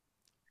created?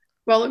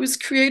 Well, it was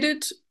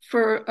created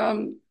for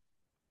an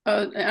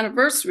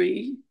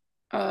anniversary,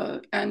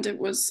 and it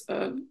was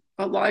a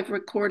live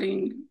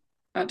recording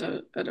at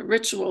a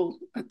ritual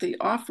at the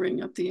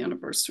offering of the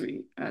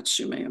anniversary at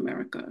Shumei,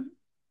 America.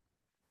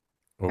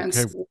 Okay.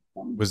 So,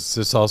 was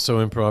this also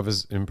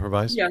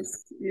improvised?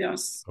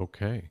 Yes.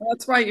 Okay.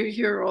 That's why you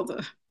hear all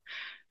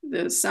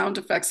the sound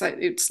effects.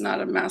 It's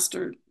not a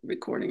master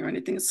recording or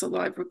anything. It's a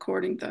live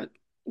recording that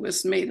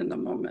was made in the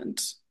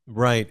moment.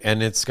 Right,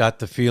 and it's got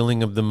the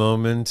feeling of the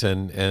moment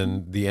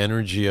and the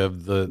energy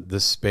of the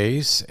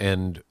space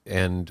and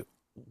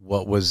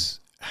what was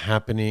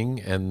happening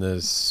and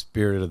the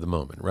spirit of the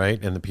moment,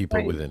 right? And the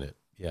people within it.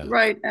 Yeah.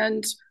 Right.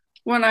 And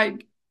when I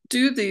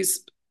do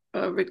these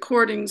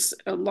recordings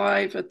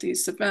live at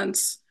these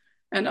events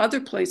and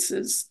other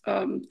places,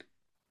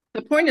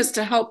 the point is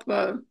to help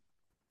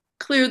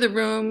clear the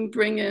room,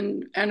 bring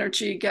in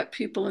energy, get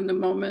people in the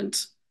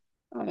moment,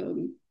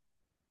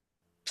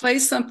 play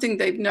something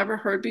they've never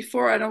heard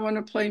before. I don't want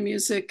to play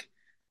music.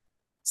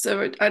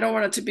 So I don't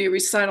want it to be a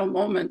recital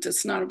moment.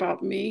 It's not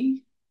about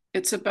me.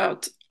 It's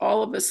about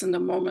all of us in the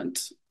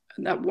moment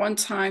and that one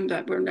time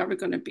that we're never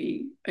going to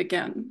be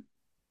again.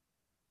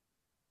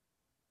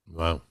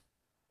 Wow.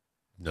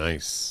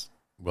 Nice.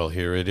 Well,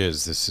 here it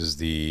is. This is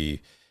the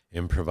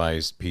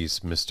improvised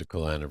piece,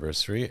 Mystical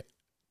Anniversary.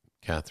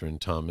 Catherine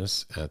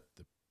Thomas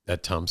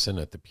at Thompson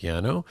at the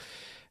piano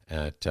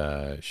at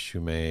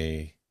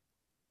Shumei,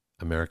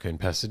 America in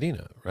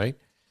Pasadena, right?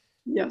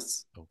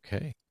 Yes.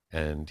 Okay.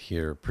 And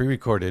here,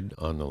 pre-recorded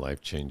on the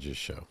Life Changes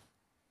show.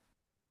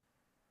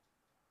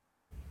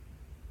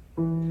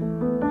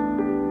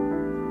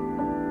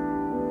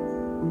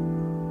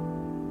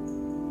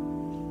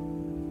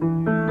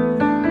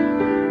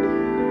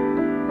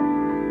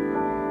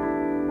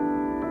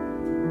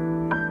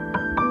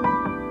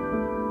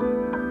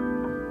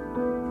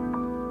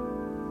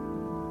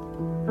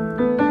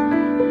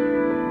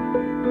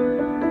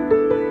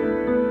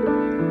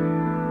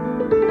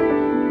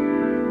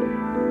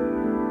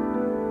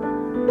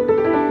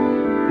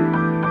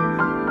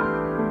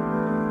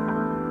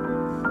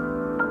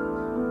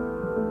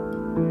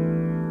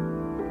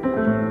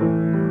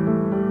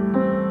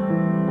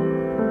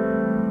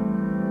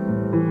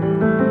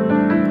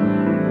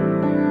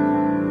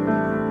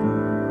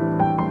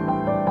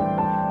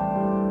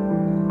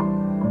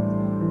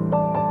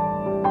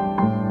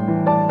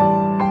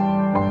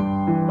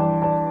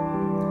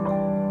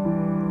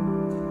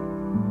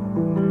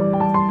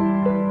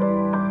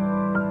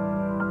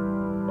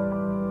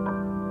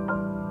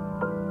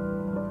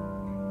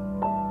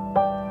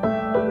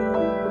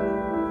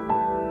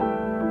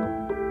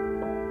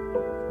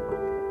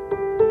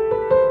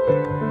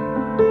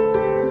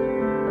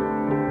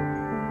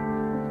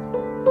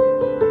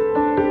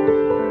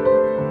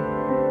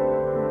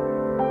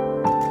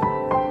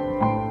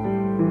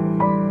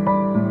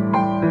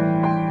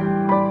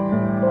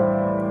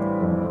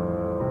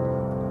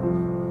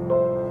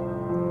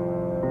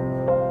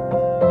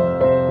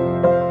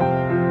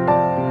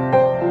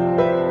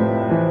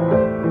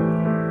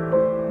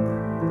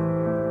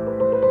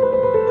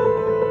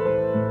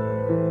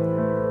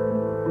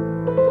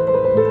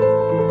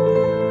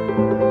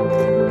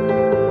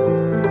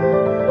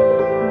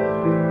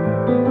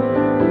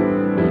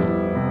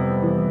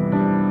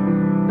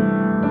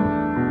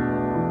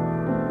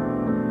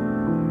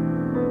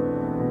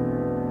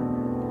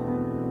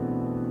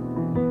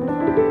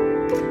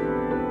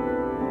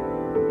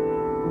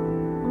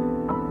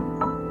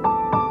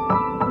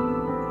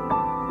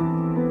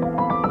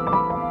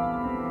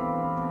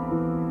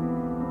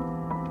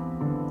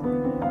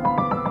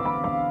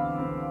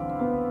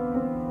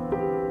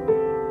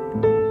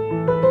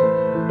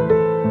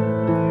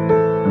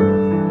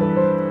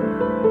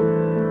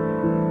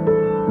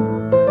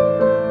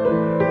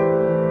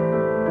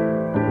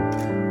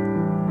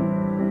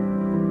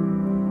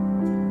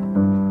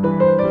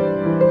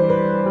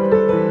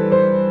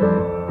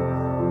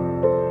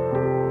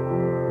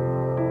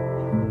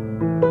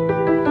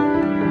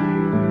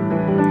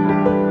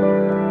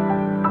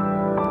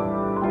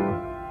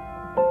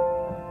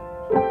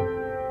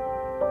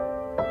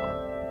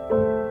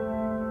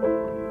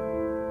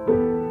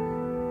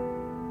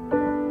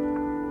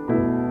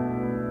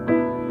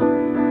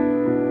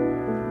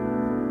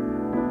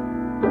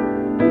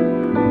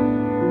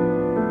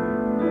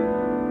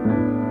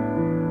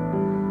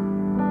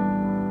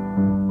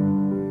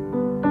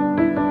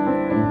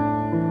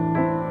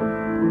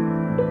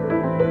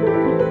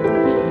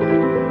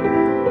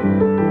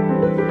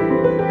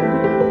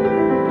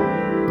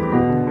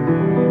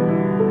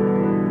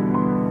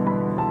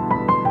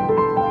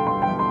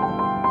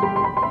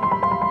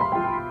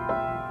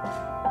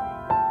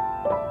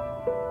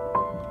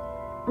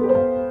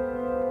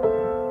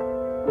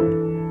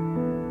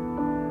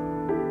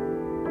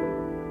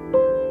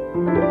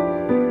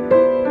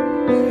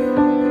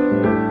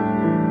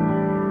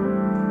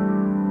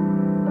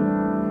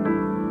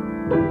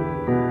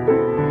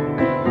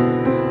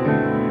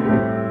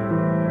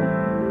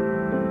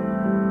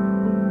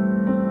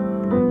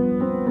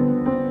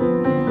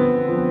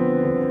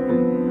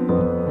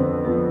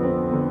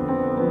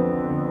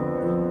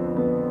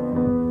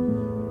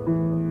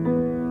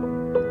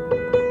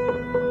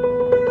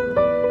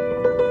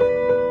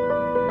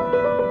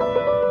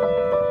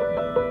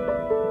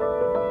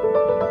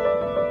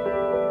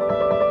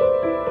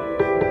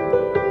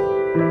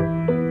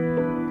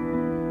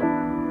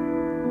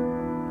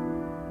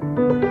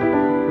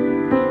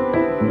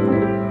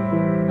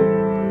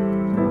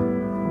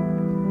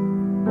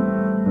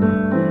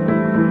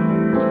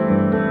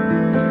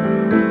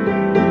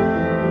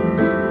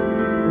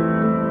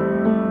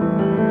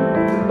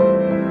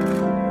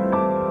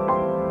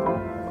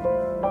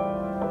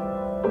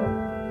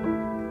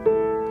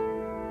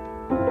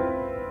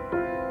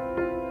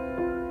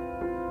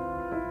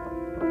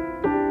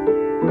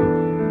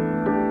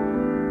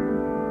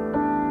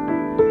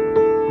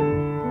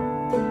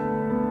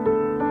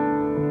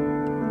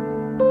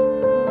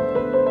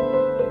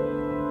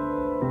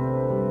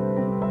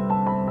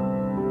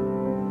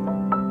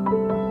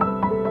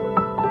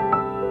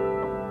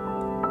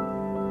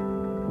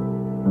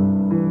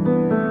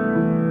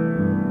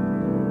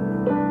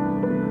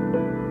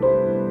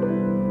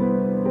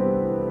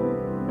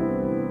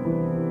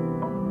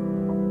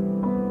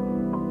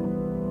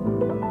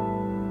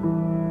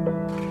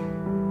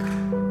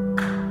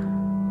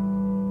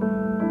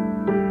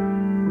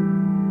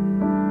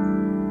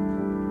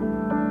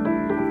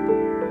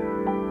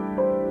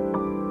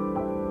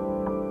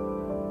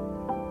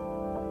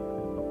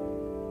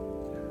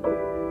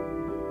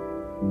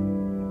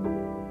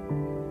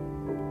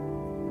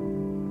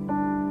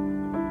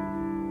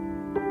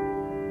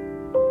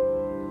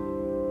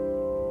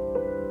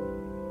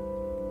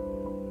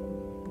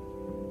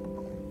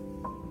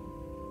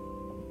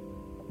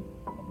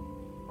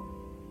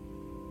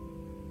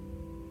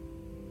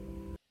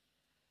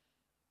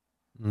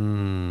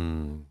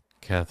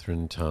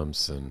 Catherine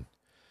Thompson.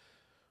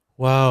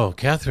 Wow,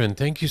 Catherine,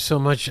 thank you so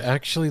much.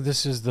 Actually,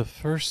 this is the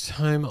first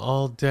time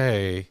all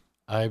day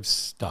I've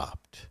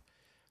stopped.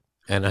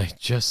 And I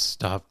just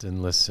stopped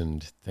and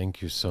listened.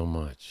 Thank you so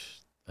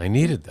much. I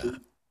needed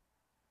that.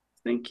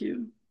 Thank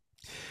you.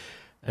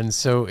 And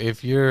so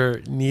if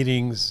you're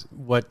needing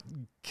what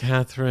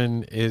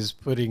Catherine is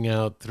putting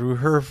out through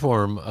her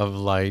form of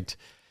light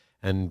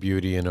and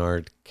beauty and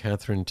art,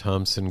 Catherine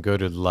Thompson, go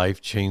to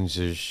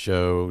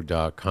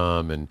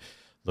lifechangeshow.com and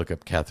look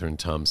up Catherine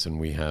Thompson.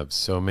 We have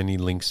so many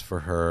links for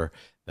her,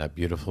 that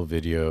beautiful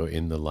video,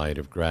 In the Light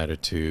of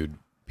Gratitude,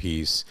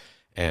 Peace,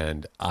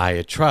 and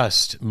I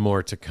trust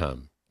more to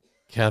come.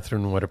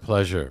 Catherine, what a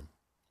pleasure.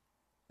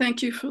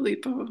 Thank you,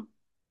 Filippo.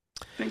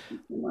 Thank you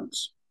so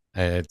much.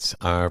 It's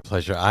our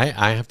pleasure.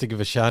 I have to give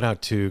a shout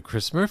out to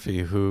Chris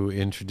Murphy, who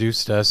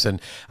introduced us,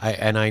 and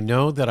I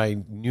know that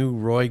I knew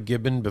Roy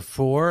Gibbon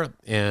before,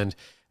 and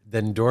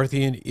then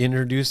Dorothy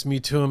introduced me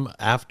to him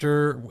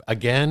after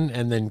again,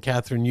 and then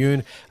Catherine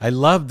Yoon. I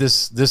love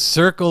this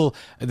circle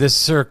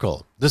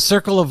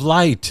of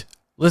light.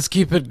 Let's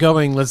keep it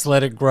going. Let's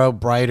let it grow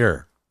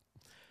brighter.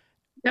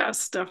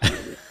 Yes,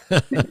 definitely.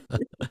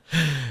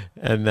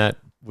 And that,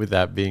 with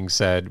that being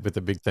said, with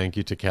a big thank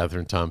you to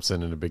Catherine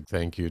Thompson and a big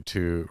thank you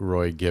to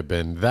Roy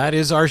Gibbon, that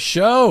is our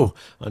show.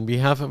 On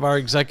behalf of our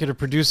executive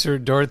producer,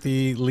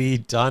 Dorothy Lee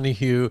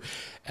Donahue,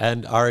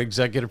 and our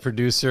executive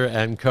producer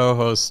and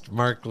co-host,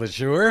 Mark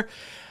Laisure,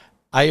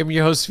 I am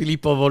your host,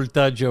 Filippo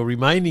Voltaggio,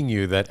 reminding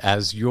you that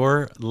as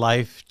your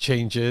life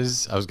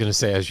changes, I was going to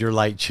say as your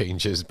light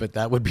changes, but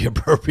that would be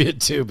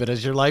appropriate too, but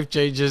as your life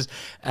changes,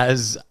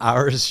 as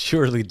ours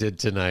surely did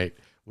tonight,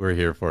 we're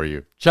here for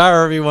you.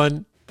 Ciao,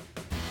 everyone.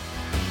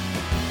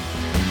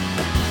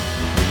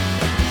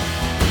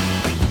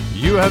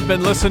 You have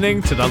been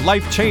listening to the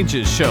Life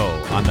Changes Show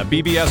on the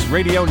BBS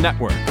Radio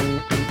Network.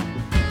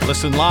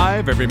 Listen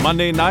live every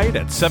Monday night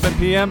at 7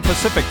 p.m.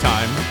 Pacific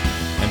Time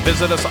and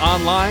visit us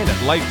online at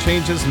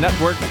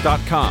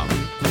lifechangesnetwork.com,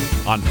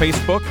 on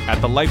Facebook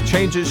at The Life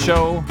Changes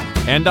Show,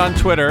 and on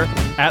Twitter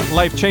at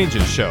Life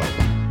Changes Show.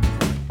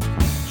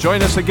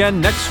 Join us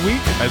again next week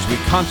as we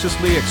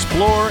consciously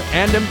explore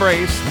and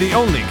embrace the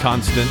only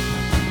constant,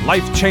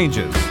 life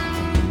changes.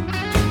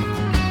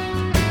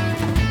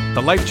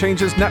 The Life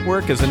Changes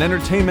Network is an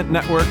entertainment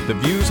network. The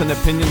views and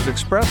opinions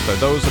expressed are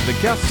those of the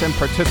guests and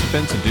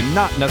participants and do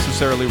not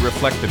necessarily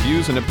reflect the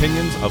views and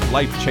opinions of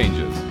Life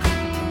Changes.